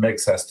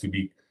mix has to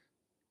be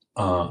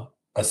a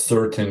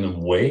certain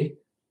way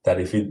that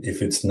if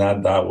it's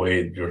not that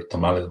way, your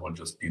tamales will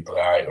just be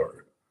dry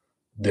or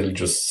they'll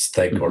just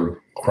stick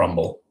or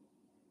crumble.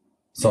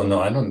 So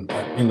no, I don't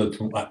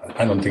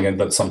think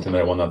that's something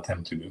that I want to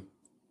attempt to do.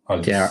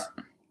 I'll just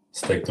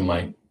stick to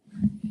my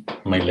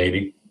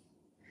lady.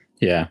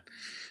 Yeah.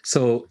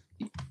 So,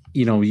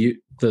 you know,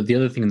 the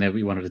other thing that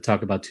we wanted to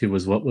talk about too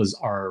was what was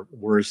our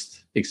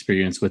worst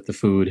experience with the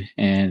food.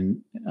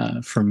 And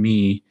for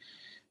me,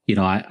 you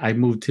know, I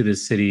moved to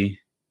this city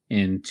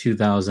in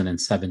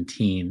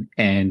 2017,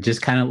 and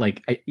just kind of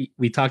like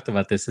we talked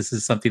about this. This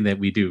is something that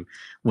we do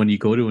when you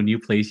go to a new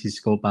place. You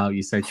scope out,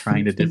 you start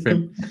trying the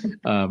different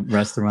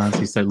restaurants,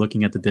 you start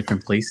looking at the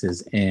different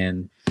places,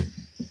 and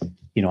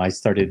you know, I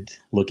started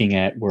looking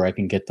at where I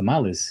can get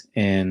tamales,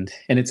 and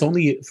it's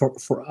only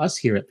for us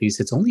here, at least,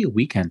 it's only a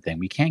weekend thing.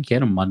 We can't get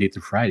them Monday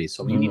through Friday,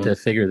 so we need to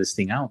figure this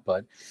thing out.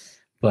 But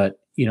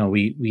you know,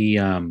 we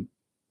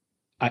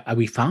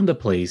found a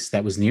place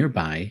that was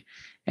nearby,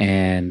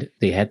 and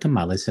they had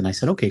tamales, and I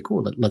said, okay,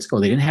 cool, let's go.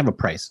 They didn't have a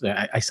price.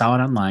 I saw it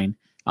online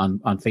on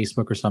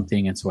Facebook or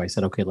something, and so I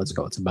said, okay, let's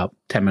go. It's about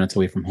 10 minutes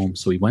away from home,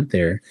 so we went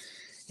there,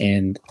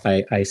 and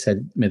I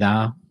said, me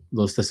da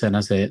 2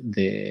 docenas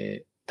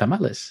de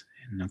tamales.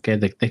 Okay,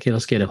 de que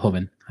los quiere,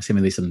 joven. Así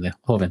me dicen, de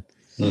joven.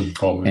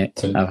 Joven,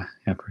 sí.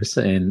 Of course.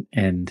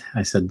 And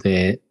I said,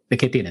 ¿de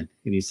qué tienen?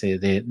 Y dice,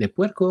 de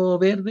puerco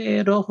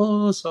verde,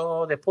 rojos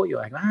o de pollo.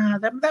 I go,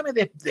 dame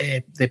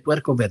de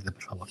puerco verde,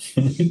 por favor.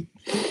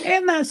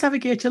 And sabe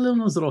que échale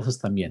unos rojos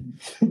también.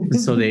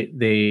 So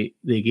they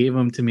gave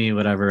them to me,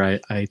 whatever.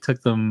 I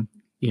took them,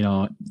 you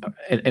know,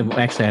 and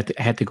actually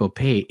I had to go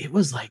pay. It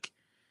was like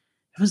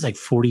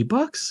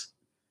 $40.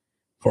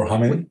 For how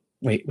many?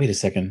 Wait a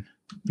second.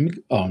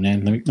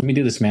 Let me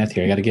do this math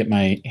here. I got to get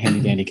my handy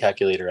dandy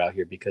calculator out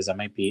here because I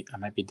might be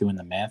doing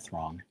the math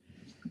wrong.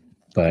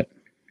 But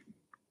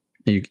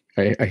I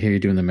hear you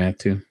doing the math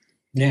too.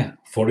 Yeah,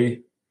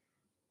 40.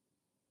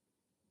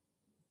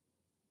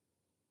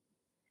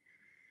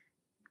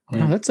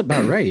 Oh, that's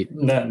about right.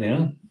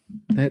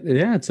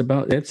 It's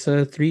about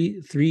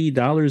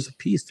 $3 a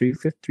piece,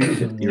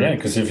 $3.50. Yeah,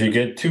 because if you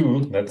get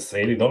two, that's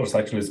 $80.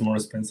 Actually, it's more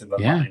expensive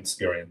than my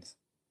experience.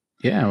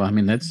 Yeah, well, I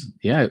mean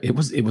it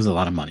was a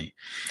lot of money,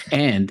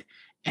 and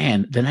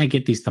then I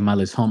get these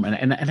tamales home,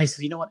 and I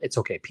said, you know what, it's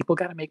okay. People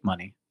got to make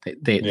money.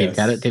 They've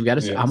got to.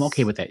 Yes. I'm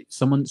okay with that.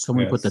 Someone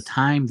put the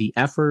time, the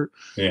effort.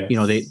 Yes. You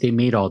know, they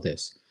made all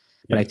this.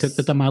 But I took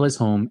the tamales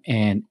home,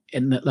 and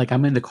like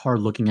I'm in the car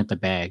looking at the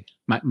bag.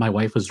 My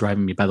wife was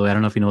driving me. By the way, I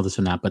don't know if you know this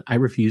or not, but I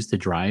refuse to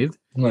drive.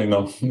 I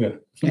know. Yeah.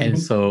 And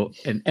so,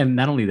 and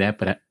not only that,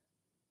 but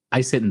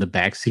I sit in the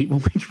back seat when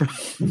we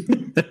drive.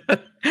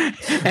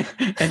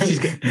 and she's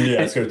got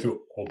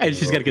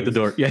to get the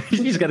door. Yeah,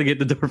 she's got to get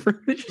the door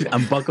for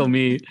unbuckle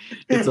me.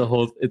 It's a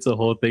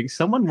whole thing.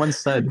 Someone once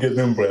said, "Get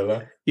the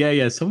umbrella."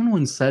 Yeah. Someone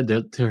once said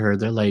to her,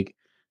 they're like,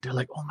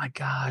 "Oh my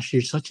gosh,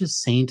 you're such a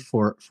saint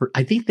for."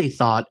 I think they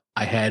thought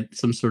I had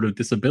some sort of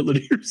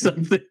disability or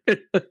something.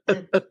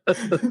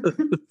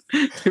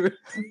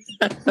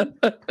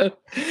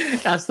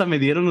 Hasta me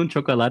dieron un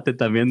chocolate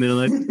también.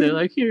 They're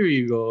like, here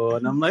you go,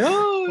 and I'm like,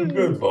 oh,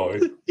 good boy.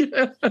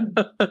 Yeah.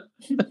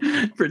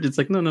 Bridget's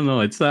like,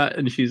 no, it's not,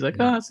 and she's like,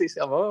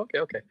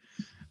 okay.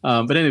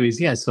 But anyways,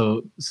 yeah.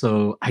 So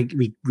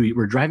we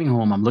were driving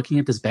home. I'm looking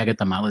at this bag of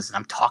tamales, and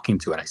I'm talking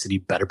to it. I said, "You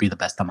better be the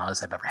best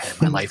tamales I've ever had in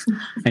my life."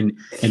 And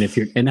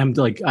I'm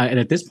like, and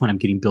at this point, I'm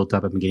getting built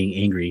up. I'm getting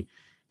angry,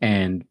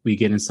 and we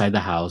get inside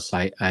the house.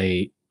 I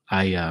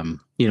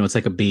it's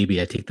like a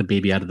baby. I take the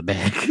baby out of the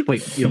bag.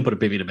 Wait, you don't put a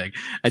baby in a bag.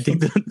 I take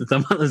the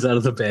tamales out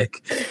of the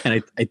bag,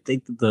 and I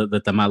take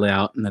the tamale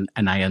out, and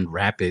I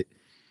unwrap it.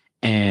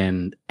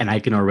 And I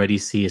can already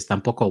see it's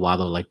un poco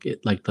aguado,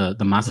 like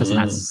the masa's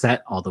not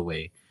set all the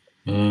way.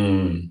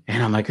 And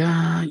I'm like,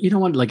 you know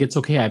what? Like, it's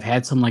okay. I've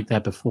had some like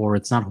that before.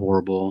 It's not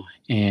horrible.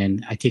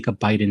 And I take a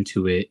bite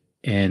into it,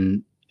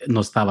 and no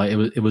estaba.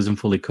 It wasn't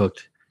fully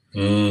cooked.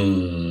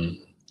 And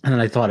then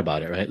I thought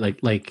about it, right?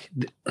 Like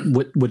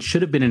what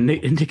should have been an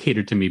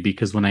indicator to me,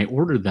 because when I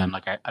ordered them,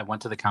 like I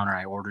went to the counter,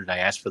 I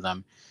asked for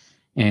them,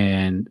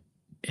 and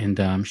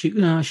she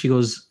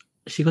goes,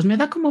 me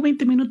da como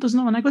 20 minutos,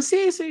 no? And I go,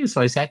 sí.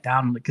 So I sat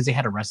down, because they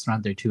had a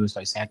restaurant there too.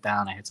 So I sat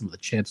down, I had some of the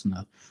chips and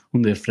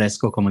un de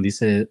fresco, como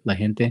dice la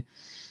gente.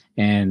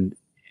 And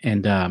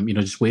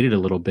just waited a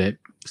little bit.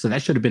 So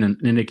that should have been an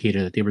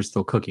indicator that they were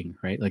still cooking,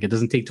 right? Like, it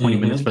doesn't take 20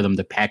 minutes for them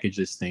to package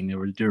this thing. They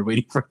were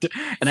waiting for it.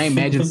 And I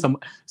imagine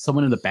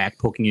someone in the back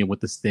poking it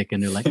with the stick,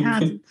 and they're like,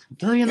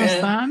 todavía no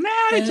está.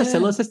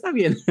 Échaselos, está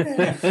bien.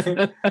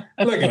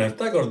 Look at him,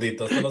 está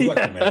gordito, se los va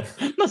a comer.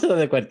 No se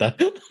da cuenta.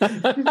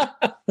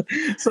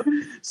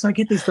 So I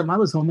get these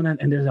tamales home,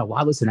 and there's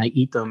aguados, and I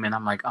eat them, and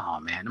I'm like, oh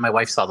man. And my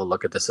wife saw the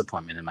look of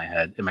disappointment in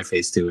my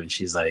face too, and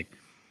she's like,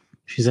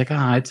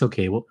 it's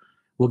okay.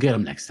 We'll get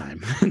them next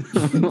time.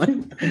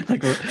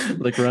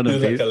 like we're on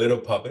like a little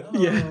puppet.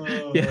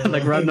 Oh. Yeah,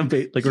 like we're on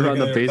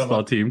the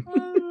baseball team.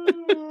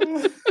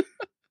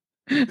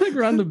 Like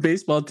we're on the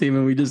baseball team,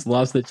 and we just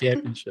lost the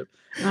championship.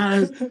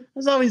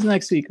 It's always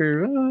next week,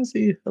 or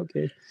see,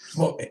 okay.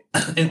 Well,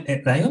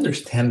 and I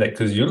understand that,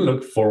 because you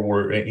look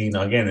forward.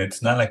 Again,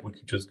 it's not like we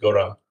could just go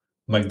to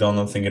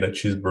McDonald's and get a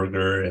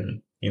cheeseburger,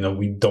 and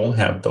we don't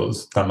have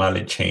those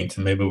tamale chains,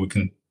 and maybe we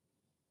can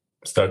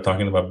start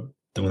talking about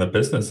doing a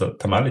business, a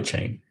tamale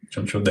chain, which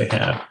I'm sure they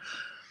have.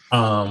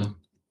 All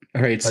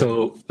right,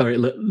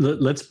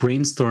 let's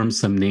brainstorm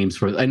some names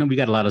for. I know we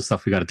got a lot of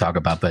stuff we got to talk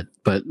about, but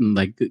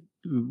like,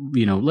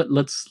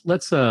 let's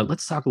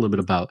talk a little bit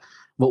about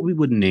what we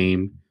would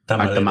name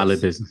our tamale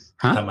business.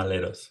 Huh?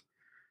 Tamaleros.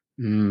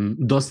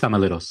 Dos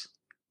tamaleros.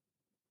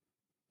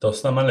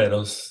 Dos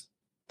tamaleros.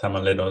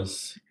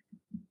 Tamaleros.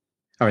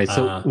 All right,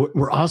 so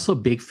we're also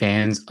big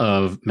fans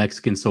of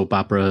Mexican soap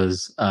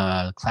operas,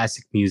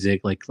 classic music,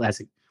 like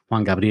classic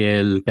Juan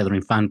Gabriel, Pedro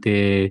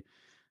Infante,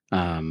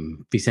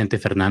 Vicente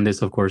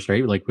Fernandez, of course,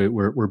 right? Like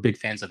we're big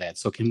fans of that.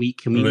 So can we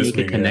make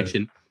a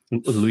connection?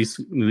 Luis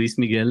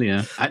Miguel,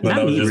 yeah.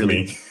 Not me,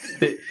 really.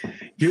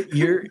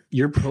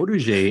 Your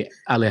protege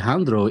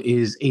Alejandro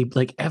is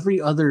like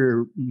every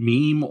other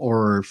meme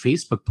or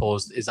Facebook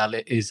post is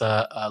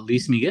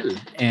Luis Miguel,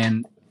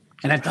 and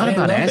I thought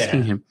about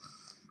asking him.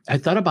 I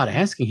thought about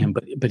asking him,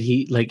 but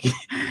he like,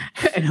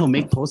 and he'll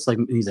make posts like,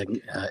 he's like,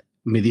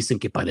 me dicen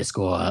que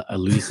parezco a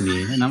Luis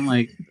Miguel, and I'm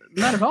like,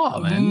 not at all,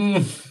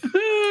 man.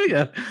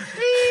 Yeah.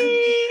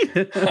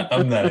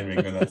 I'm not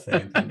even gonna say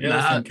anything,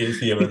 just in case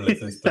he ever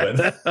listens to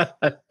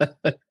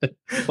it.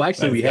 Well,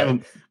 actually, we have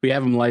him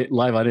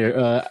live on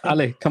here.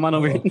 Ale, come on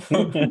over here.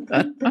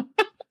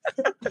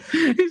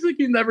 He's like,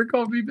 you never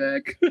called me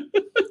back.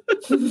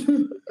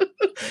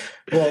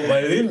 Well,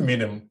 I didn't meet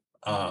him.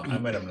 I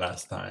met him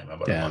last time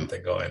about a month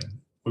ago, and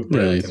we put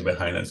everything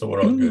behind us, so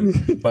we're all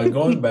good. But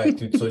going back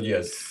to,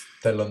 yes,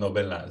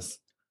 telenovelas.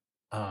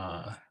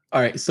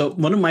 All right. So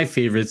one of my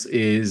favorites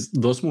is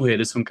Dos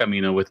Mujeres Un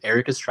Camino with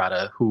Eric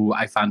Estrada, who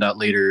I found out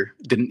later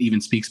didn't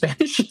even speak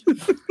Spanish.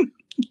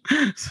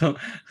 So,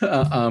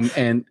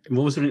 and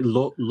what was her name?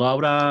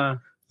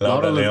 Laura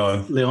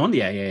Leon.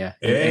 Yeah.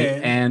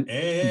 And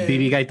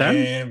Bibi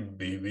Gaitan.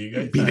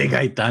 Bibi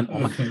Gaitan. Oh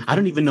my, I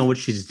don't even know what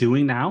she's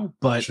doing now,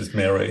 but she's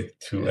married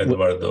to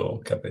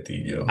Eduardo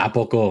Capetillo. ¿A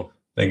poco?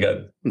 They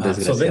got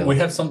so we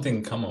have something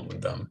in common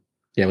with them.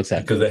 Yeah, what's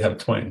that? Because they have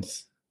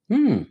twins.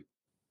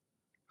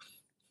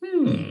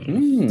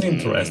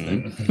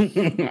 Interesting.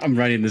 I'm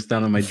writing this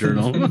down in my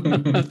journal.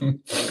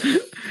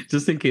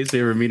 Just in case they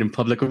ever meet in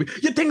public. Yo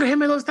tengo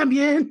gemelos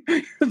también.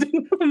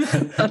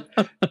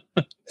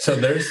 So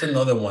there's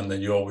another one that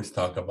you always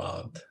talk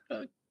about.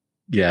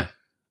 Yeah.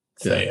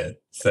 Say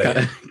it.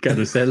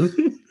 Carusel.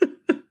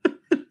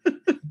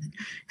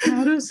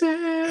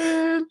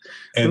 Carusel.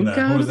 And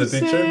who's the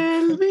teacher?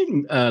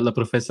 La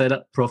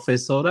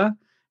profesora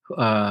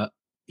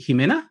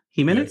Jiménez.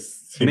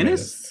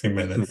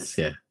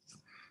 Yeah.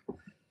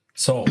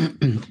 So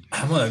I'm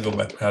gonna go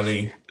back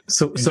probably.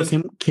 So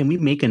can we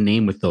make a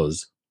name with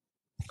those?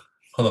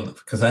 Hold on,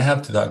 because I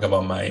have to talk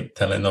about my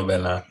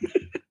telenovela,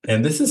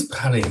 and this is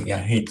probably, I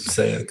hate to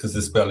say it because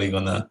it's probably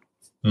gonna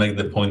make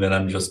the point that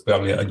I'm just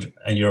probably a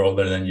year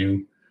older than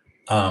you.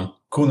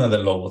 Cuna de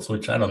Lobos,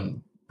 which I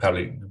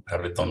probably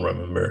don't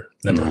remember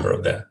the number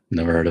of that.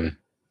 Never heard of it.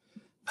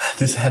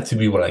 This had to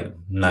be like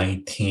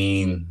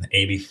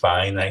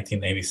 1985,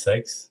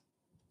 1986.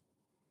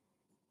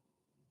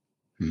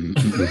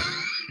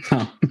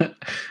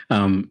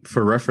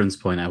 For reference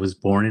point, I was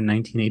born in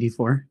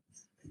 1984.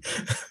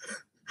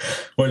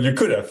 Well, you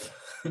could have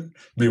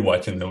been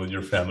watching them with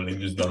your family,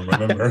 just don't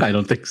remember. I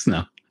don't think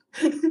so.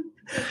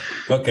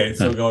 Okay,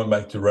 so going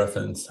back to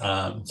reference,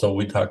 so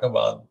we talk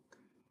about,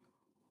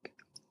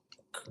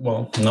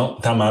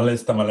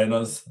 tamales,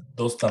 tamaleros,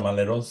 dos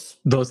tamaleros.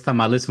 Dos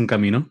tamales, un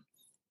camino.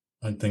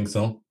 I think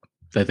so.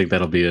 I think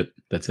that'll be it.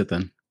 That's it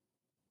then.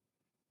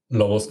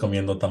 Lobos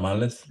comiendo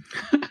tamales.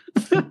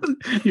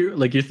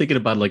 You're thinking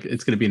about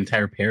it's going to be an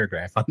entire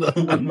paragraph on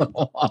the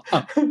wall.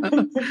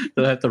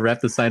 They'll have to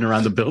wrap the sign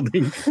around the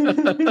building.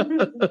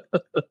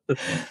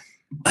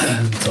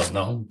 So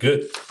no,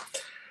 good.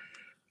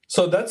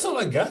 So that's all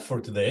I got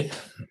for today.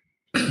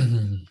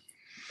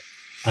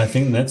 I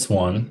think next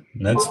one.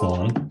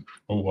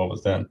 Oh, what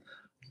was that?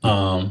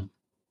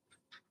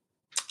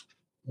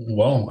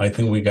 Well, I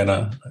think we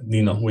gotta,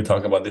 we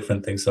talk about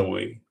different things that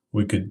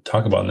we could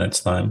talk about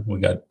next time. We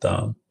got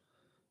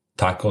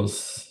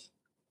tacos,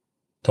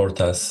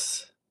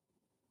 tortas.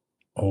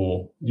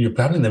 Oh, you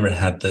probably never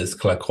had this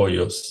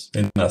clacoyos.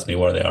 And ask me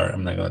where they are.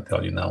 I'm not going to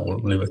tell you now. We'll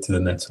leave it to the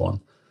next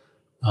one.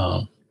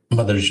 But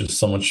there's just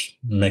so much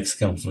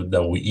Mexican food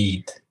that we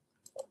eat.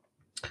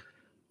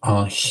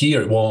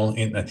 Here,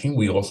 I think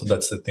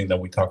that's the thing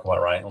that we talk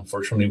about, right?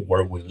 Unfortunately,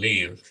 where we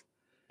live,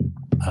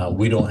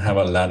 we don't have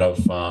a lot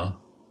of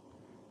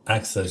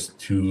access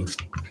to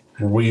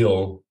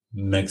real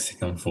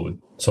Mexican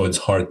food. So it's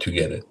hard to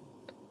get it.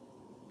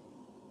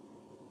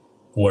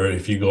 Where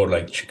if you go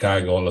like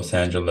Chicago, Los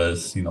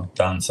Angeles,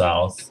 down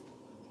south,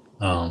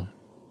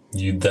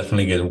 you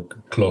definitely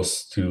get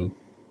close to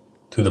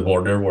the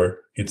border where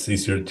it's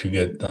easier to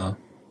get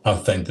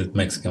authentic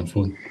Mexican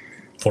food.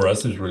 For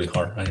us, it's really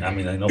hard.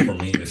 I know for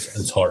me,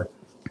 it's hard.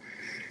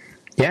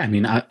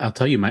 Yeah, I'll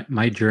tell you,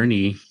 my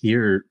journey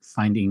here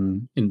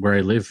finding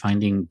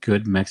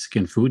good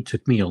Mexican food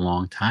took me a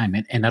long time.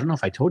 And I don't know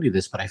if I told you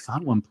this, but I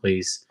found one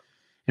place,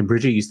 and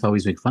Bridget used to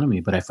always make fun of me,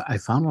 but I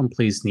found one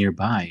place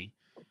nearby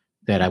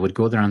that I would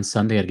go there on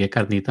Sunday. I'd get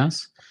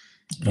carnitas.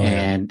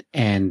 Oh,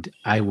 and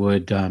I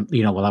would,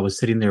 while I was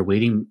sitting there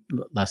waiting,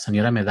 la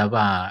señora me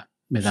daba,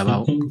 no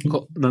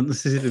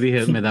sé si te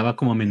dije, me daba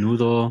como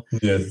menudo.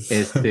 Yes.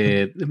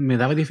 Me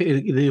daba,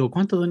 y digo,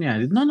 ¿cuánto, doña?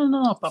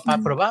 No, para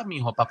probar,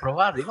 mijo, para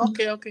probar. Digo,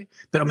 okay.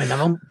 Pero me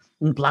daba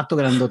un plato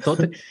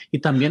grandotote y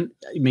también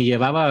me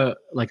llevaba,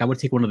 I would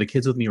take one of the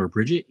kids with me or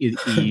Bridget y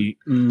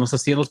nos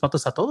hacía los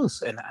platos a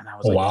todos. And I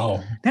was like,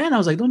 wow. Then I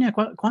was like, doña,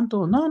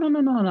 ¿cuánto? No,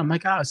 I'm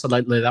like, so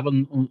le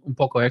daban un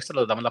poco extra,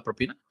 le daban la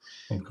propina.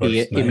 Of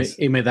course, nice.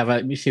 Y me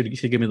daba, she'd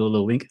give me the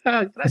little wink.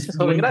 Gracias,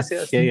 joven,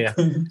 gracias. Yeah.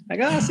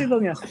 Gracias,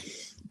 doña.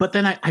 But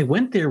then I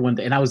went there one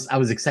day and I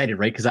was excited,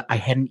 right? Because I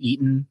hadn't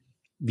eaten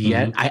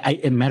yet. As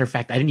a matter of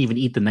fact, I didn't even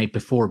eat the night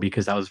before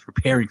because I was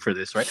preparing for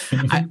this, right?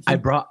 I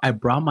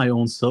brought my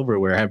own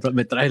silverware.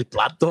 Me traje el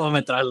plato,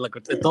 me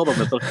traje todo,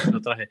 me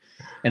traje.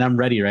 And I'm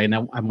ready, right?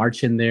 And I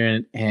march in there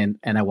and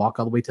I walk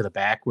all the way to the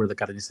back where the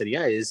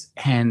carniceria is,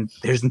 and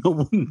there's no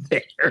one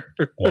there.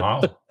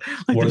 Wow.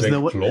 Were they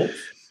closed?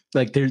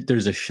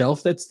 There's a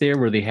shelf that's there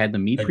where they had the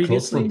meat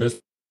previously.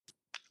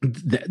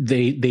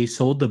 They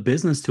sold the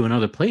business to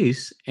another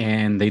place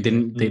and they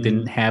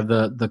didn't have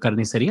the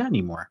carniceria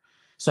anymore.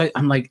 So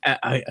I'm like,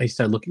 I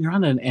started looking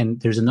around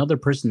and there's another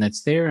person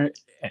that's there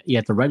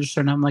at the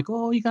register and I'm like,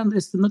 oh,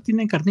 no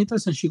tienen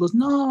carnitas, and she goes,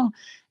 no,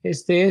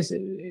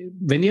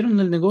 vendieron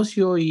el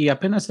negocio y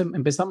apenas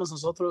empezamos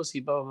nosotros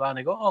y blah, blah, blah. And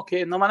I go,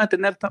 okay, no van a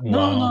tener,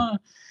 no.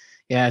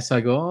 Yeah, so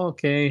I go, oh,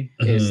 okay.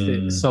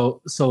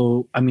 So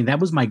I mean, that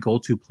was my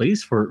go-to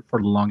place for the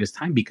longest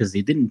time because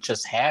they didn't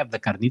just have the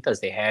carnitas.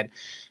 They had,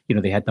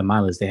 they had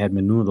tamales, they had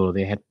menudo,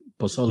 they had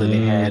pozole,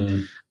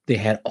 they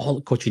had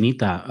all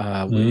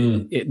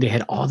cochinita. They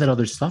had all that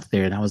other stuff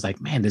there, and I was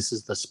like, man, this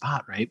is the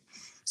spot, right?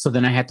 So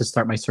then I had to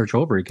start my search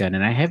over again,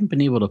 and I haven't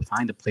been able to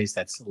find a place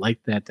that's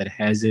like that, that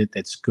has it,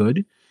 that's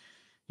good.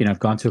 I've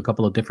gone to a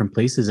couple of different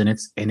places, and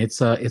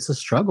it's a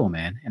struggle,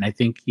 man. And I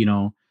think we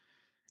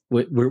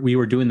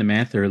were doing the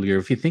math earlier.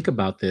 If you think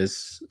about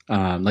this,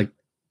 we're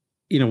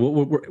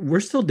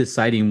still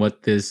deciding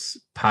what this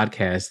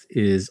podcast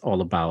is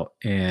all about,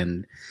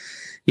 and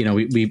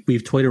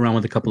we've toyed around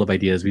with a couple of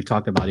ideas. We've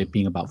talked about it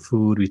being about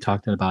food. We've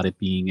talked about it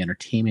being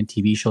entertainment,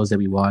 TV shows that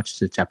we watch,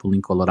 the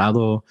Chapulín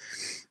Colorado,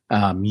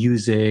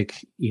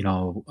 music,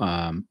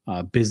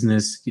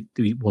 business.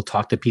 We'll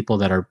talk to people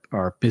that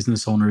are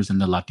business owners in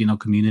the Latino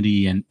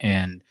community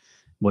and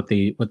what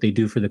they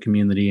do for the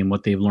community and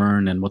what they've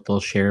learned and what they'll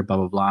share, blah,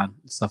 blah, blah,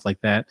 stuff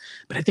like that.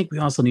 But I think we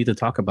also need to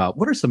talk about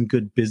what are some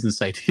good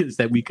business ideas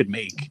that we could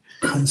make.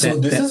 So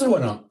this is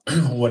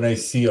what I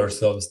see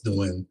ourselves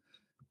doing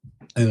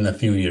in a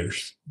few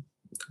years.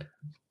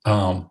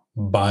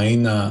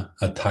 Buying a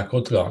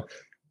taco truck,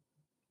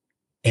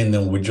 and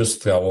then we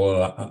just travel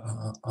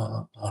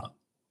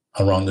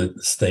around the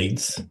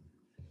States.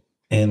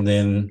 And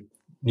then,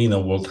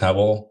 we'll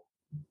travel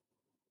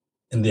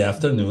in the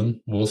afternoon.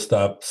 We'll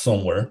stop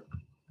somewhere,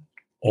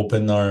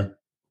 open our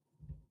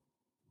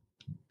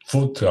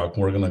food truck,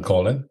 we're going to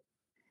call it,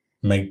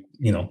 make,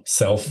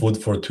 sell food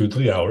for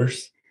 2-3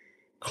 hours,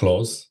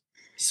 close,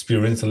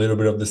 experience a little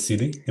bit of the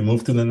city, and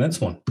move to the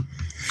next one.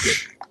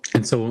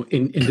 And so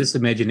in this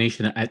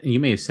imagination, you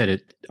may have said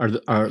it, are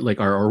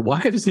our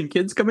wives and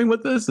kids coming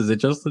with us? Is it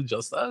just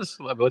us?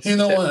 What,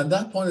 at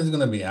that point, it's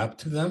going to be up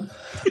to them.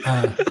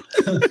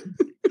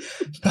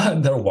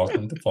 But they're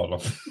welcome to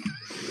follow.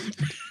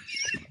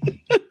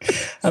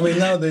 I mean,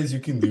 nowadays you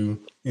can do,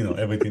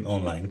 everything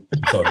online.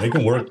 So they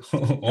can work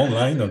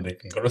online or they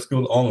can go to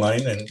school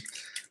online. And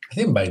I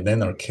think by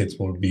then our kids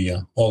will be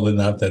old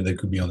enough that they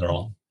could be on their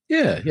own.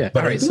 Yeah.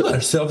 But I do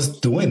ourselves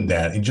doing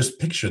that and just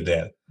picture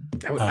that.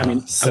 I would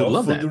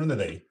love that during the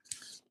day.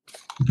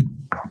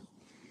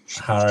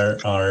 Our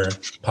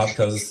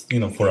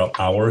podcast, for an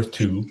hour or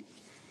two.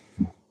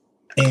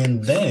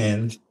 And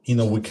then,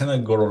 we kind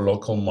of go to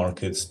local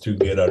markets to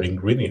get our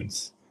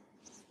ingredients.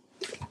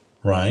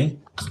 Right?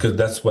 Because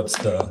that's what's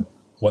going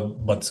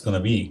to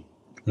be.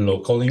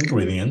 Local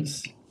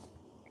ingredients,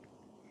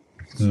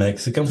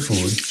 Mexican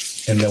food,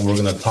 and then we're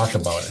going to talk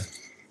about it.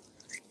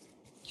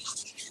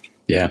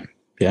 Yeah.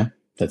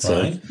 That's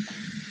right.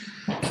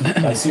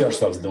 I see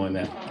ourselves doing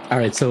that. All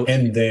right. So,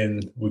 and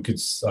then we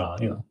could,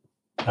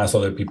 ask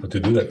other people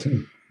to do that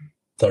too.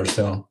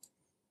 So,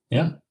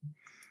 yeah.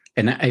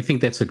 And I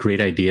think that's a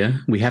great idea.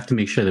 We have to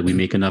make sure that we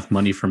make enough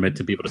money from it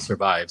to be able to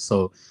survive.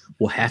 So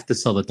we'll have to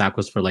sell the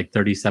tacos for like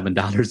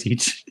 $37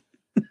 each.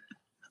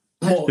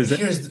 Well,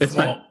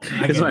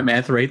 is my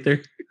math right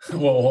there?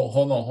 Well,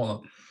 hold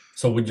on.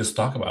 So we just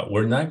talk about,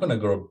 we're not going to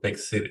go to big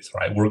cities,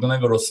 right? We're going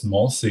to go to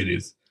small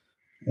cities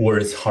where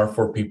it's hard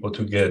for people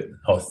to get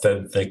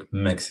authentic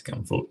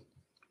Mexican food.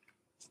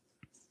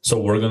 So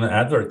we're going to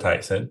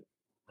advertise it,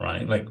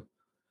 right?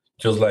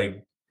 Just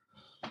like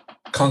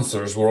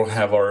concerts, we'll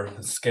have our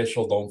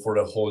schedule done for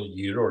the whole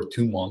year or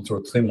 2 months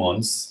or 3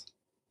 months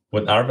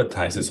with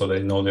advertising so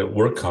they know that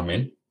we're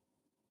coming.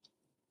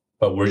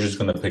 But we're just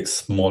going to pick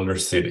smaller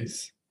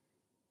cities.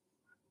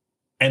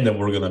 And then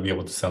we're going to be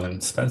able to sell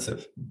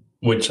inexpensive,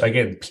 which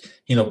again,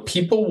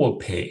 people will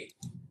pay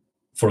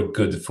for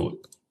good food.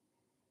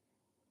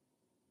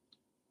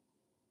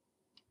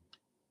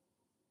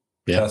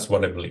 Yeah. That's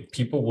what I believe.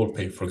 People will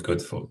pay for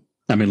good food.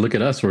 I mean, look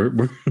at us.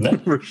 We're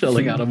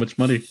shelling out how much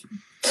money.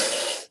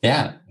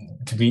 Yeah.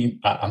 To me,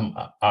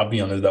 I'll be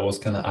honest, that was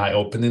kind of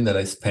eye-opening that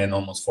I spent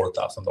almost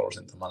 $4,000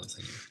 in tamales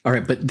a year. All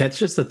right, but that's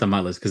just the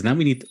tamales, because now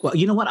we need well,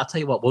 you know what? I'll tell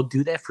you what, we'll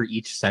do that for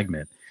each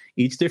segment.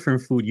 Each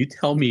different food, you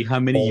tell me how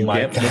many you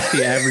get, what's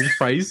the average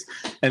price,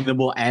 and then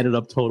we'll add it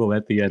up total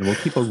at the end. We'll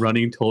keep a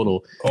running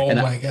total. Oh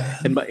my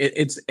God. And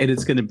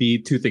it's going to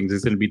be two things.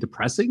 It's going to be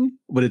depressing,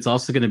 but it's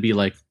also going to be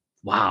like,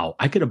 wow,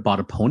 I could have bought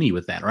a pony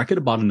with that, or I could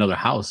have bought another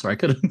house, or I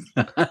could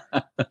have.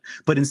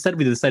 But instead,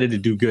 we decided to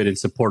do good and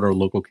support our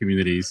local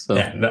communities. So.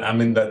 Yeah, I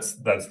mean, that's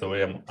the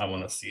way I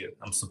want to see it.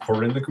 I'm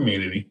supporting the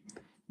community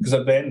because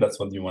at the end, that's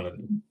what you want to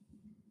do.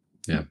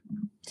 Yeah.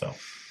 So,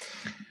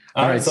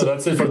 all right. So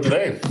that's it for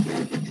today.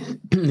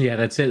 Yeah,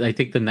 that's it. I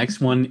think the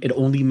next one, it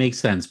only makes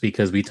sense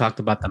because we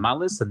talked about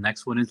tamales. The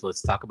next one is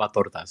let's talk about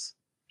tortas.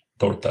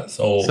 Tortas.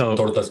 Oh, so,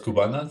 tortas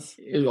cubanas.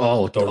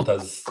 Oh,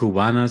 tortas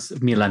cubanas,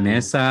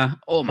 milanesa.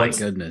 Oh my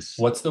goodness.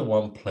 What's the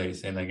one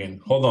place? And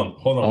again, hold on.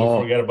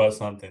 We forget about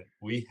something.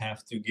 We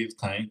have to give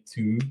time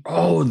to.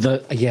 Oh,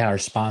 our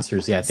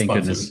sponsors. Yeah, thank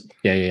goodness.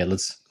 Yeah.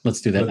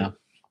 Let's do that now.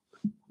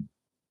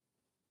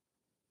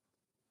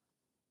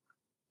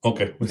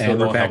 Okay, we still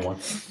don't have one.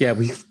 Yeah,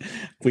 we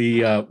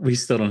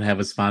still don't have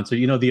a sponsor.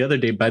 The other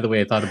day, by the way,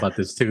 I thought about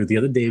this too. The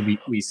other day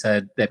we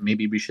said that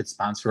maybe we should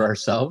sponsor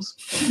ourselves.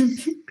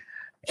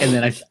 And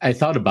then I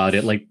thought about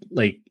it, like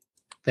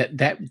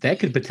that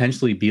could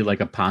potentially be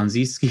like a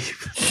Ponzi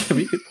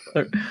scheme.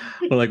 or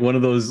like one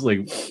of those,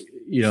 like,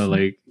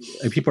 like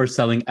people are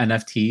selling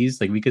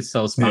NFTs. Like we could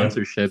sell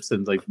sponsorships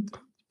and like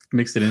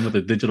mix it in with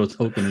a digital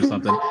token or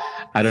something.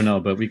 I don't know,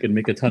 but we could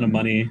make a ton of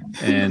money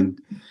and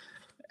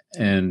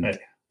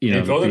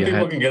if other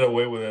people can get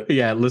away with it,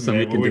 yeah, listen,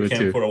 we can do it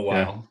too for a while.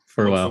 Yeah,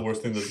 for a while. What's the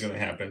worst thing that's going to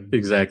happen?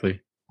 Exactly.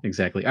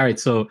 All right,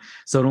 so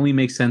it only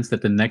makes sense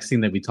that the next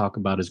thing that we talk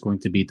about is going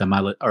to be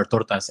tamales or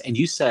tortas. And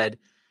you said,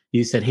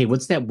 hey,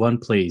 what's that one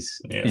place?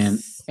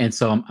 Yes. And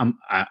so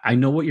I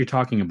know what you're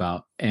talking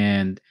about.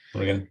 And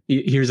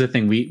here's the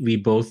thing: we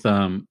both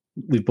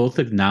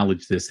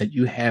acknowledge this, that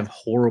you have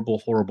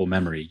horrible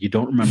memory. You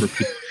don't remember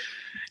people.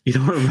 You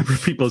don't remember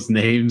people's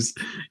names.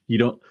 You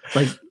don't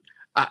like.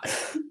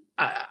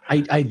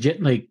 I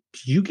get like,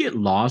 you get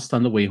lost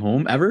on the way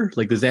home ever?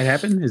 Like, does that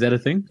happen? Is that a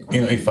thing?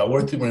 If I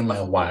were to bring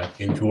my wife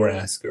and you were to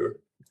ask her,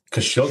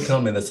 because she'll tell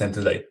me in the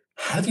sentence like,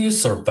 "How do you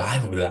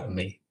survive without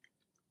me?"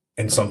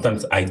 And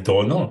sometimes I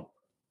don't know.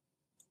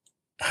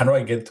 How do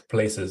I get to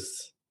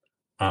places?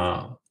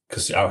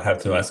 Because I'll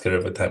have to ask her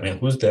every time, "Man,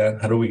 who's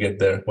that? How do we get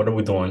there? What are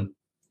we doing?"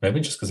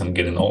 Maybe just because I'm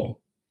getting old.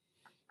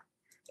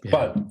 Yeah.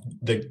 But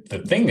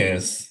the thing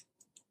is,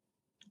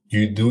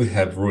 you do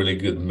have really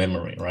good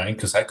memory, right?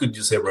 Because I could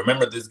just say,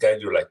 "Remember this guy?"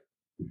 You're like,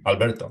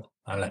 "Alberto."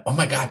 I'm like, "Oh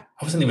my God,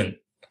 I didn't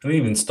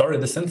even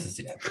started the sentence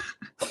yet."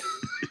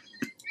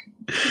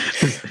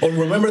 Or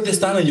remember this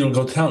time, and you'll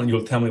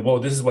tell me, "Well,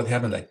 this is what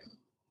happened." Like,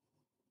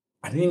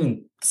 I didn't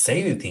even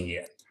say anything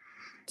yet.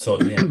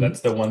 So yeah, that's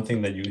the one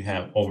thing that you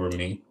have over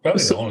me.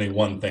 Probably the only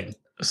one thing.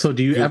 So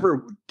do you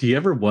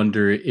ever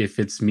wonder if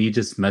it's me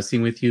just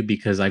messing with you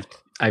because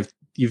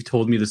you've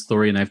told me the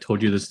story and I've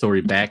told you the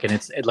story back, and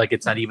it's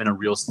not even a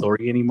real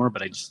story anymore,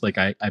 but I just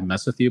I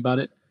mess with you about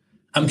it?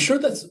 I'm sure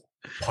that's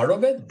part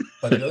of it,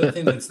 but the other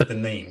thing is the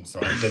names,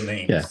 right? The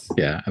names.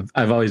 Yeah.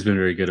 I've always been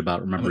very good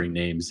about remembering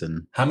names.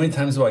 And how many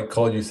times do I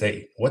call you,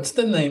 say, "What's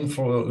the name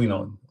for,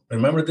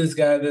 remember this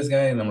guy,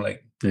 and I'm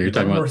like, yeah, you're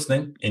talking about his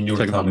name, and you're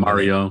talking about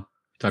Mario.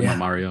 Talking about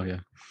Mario, yeah.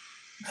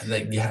 I'm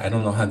like, yeah, I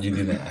don't know how you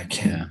did that. I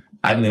can't. Yeah.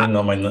 I didn't even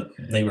know my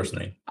neighbor's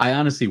name. I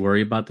honestly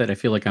worry about that. I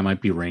feel like I might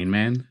be Rain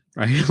Man,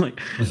 right? Like,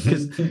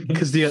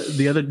 because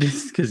the other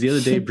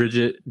day,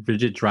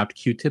 Bridget dropped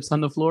Q-tips on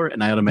the floor,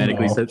 and I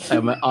automatically said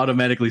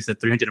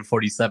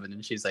 347,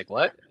 and she's like,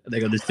 "What?" And I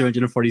go, "There's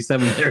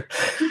 347 there."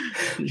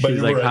 But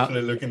you were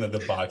actually looking at the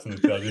box and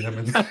it tells you how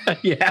many.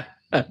 Yeah.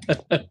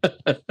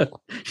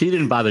 She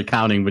didn't bother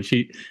counting, but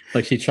she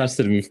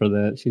trusted me for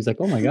that. She's like,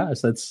 "Oh my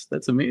gosh,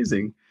 that's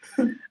amazing."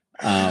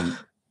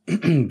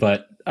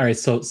 But all right,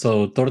 so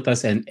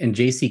tortas and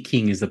JC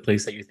King is the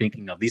place that you're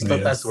thinking of. These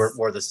tortas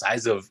were the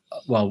size of,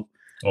 well,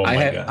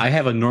 I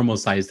have a normal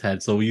sized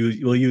head, so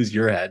we'll use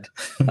your head.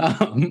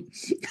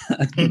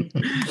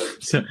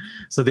 So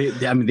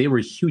they were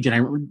huge,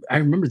 and I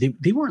remember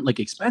they weren't like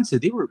expensive.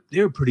 They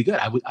were pretty good.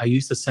 I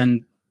used to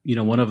send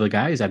one of the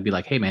guys. I'd be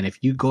like, "Hey man,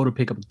 if you go to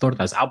pick up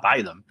tortas, I'll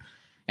buy them,"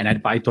 and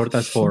I'd buy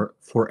tortas for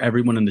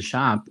everyone in the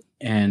shop,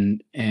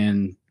 and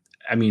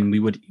I mean, we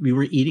were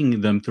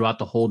eating them throughout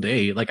the whole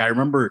day. Like I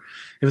remember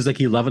it was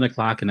like 11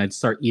 o'clock and I'd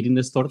start eating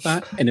this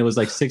torta and it was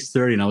like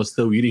 6:30 and I was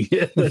still eating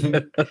it.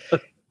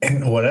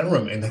 And what I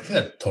remember, and I think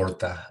that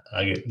torta,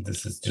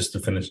 this is just to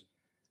finish.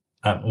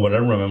 What I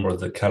remember,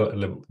 they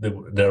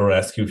were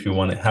asking you if you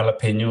wanted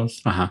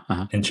jalapenos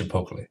and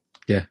chipotle.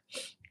 Yeah.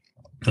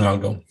 And I'll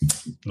go,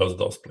 los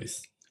dos,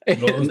 please.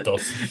 Los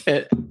dos.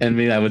 And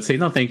me, I would say,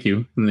 no, thank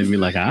you. And they'd be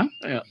like, huh?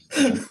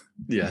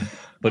 Yeah.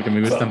 Porque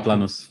me gustan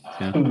planos.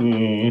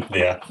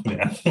 Yeah.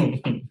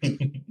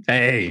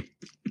 Hey.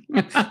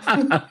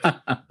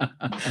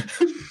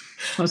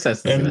 What's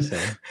that going to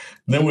say?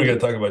 Then we're going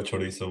to talk about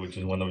chorizo, which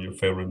is one of your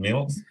favorite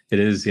meals. It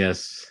is,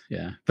 yes.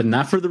 Yeah. But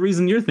not for the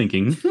reason you're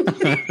thinking.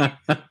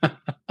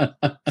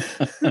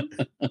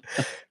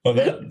 Well,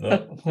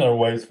 that's our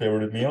wife's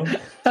favorite meal.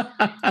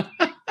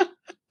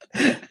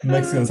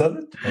 Mexican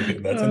salad? Okay,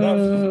 that's enough.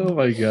 Oh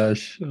my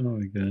gosh.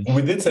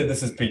 We did say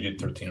this is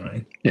PG-13,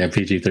 right? Yeah,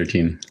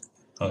 PG-13.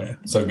 Okay,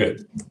 so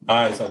good. All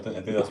right, so I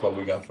think that's what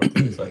we got for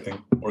today. So I think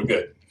we're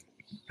good.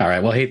 All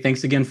right. Well, hey,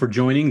 thanks again for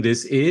joining.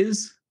 This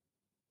is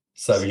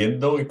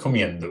Sabiendo y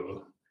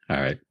Comiendo.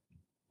 All right.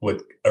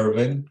 With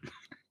Irvin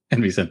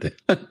and Vicente.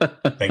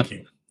 Thank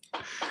you.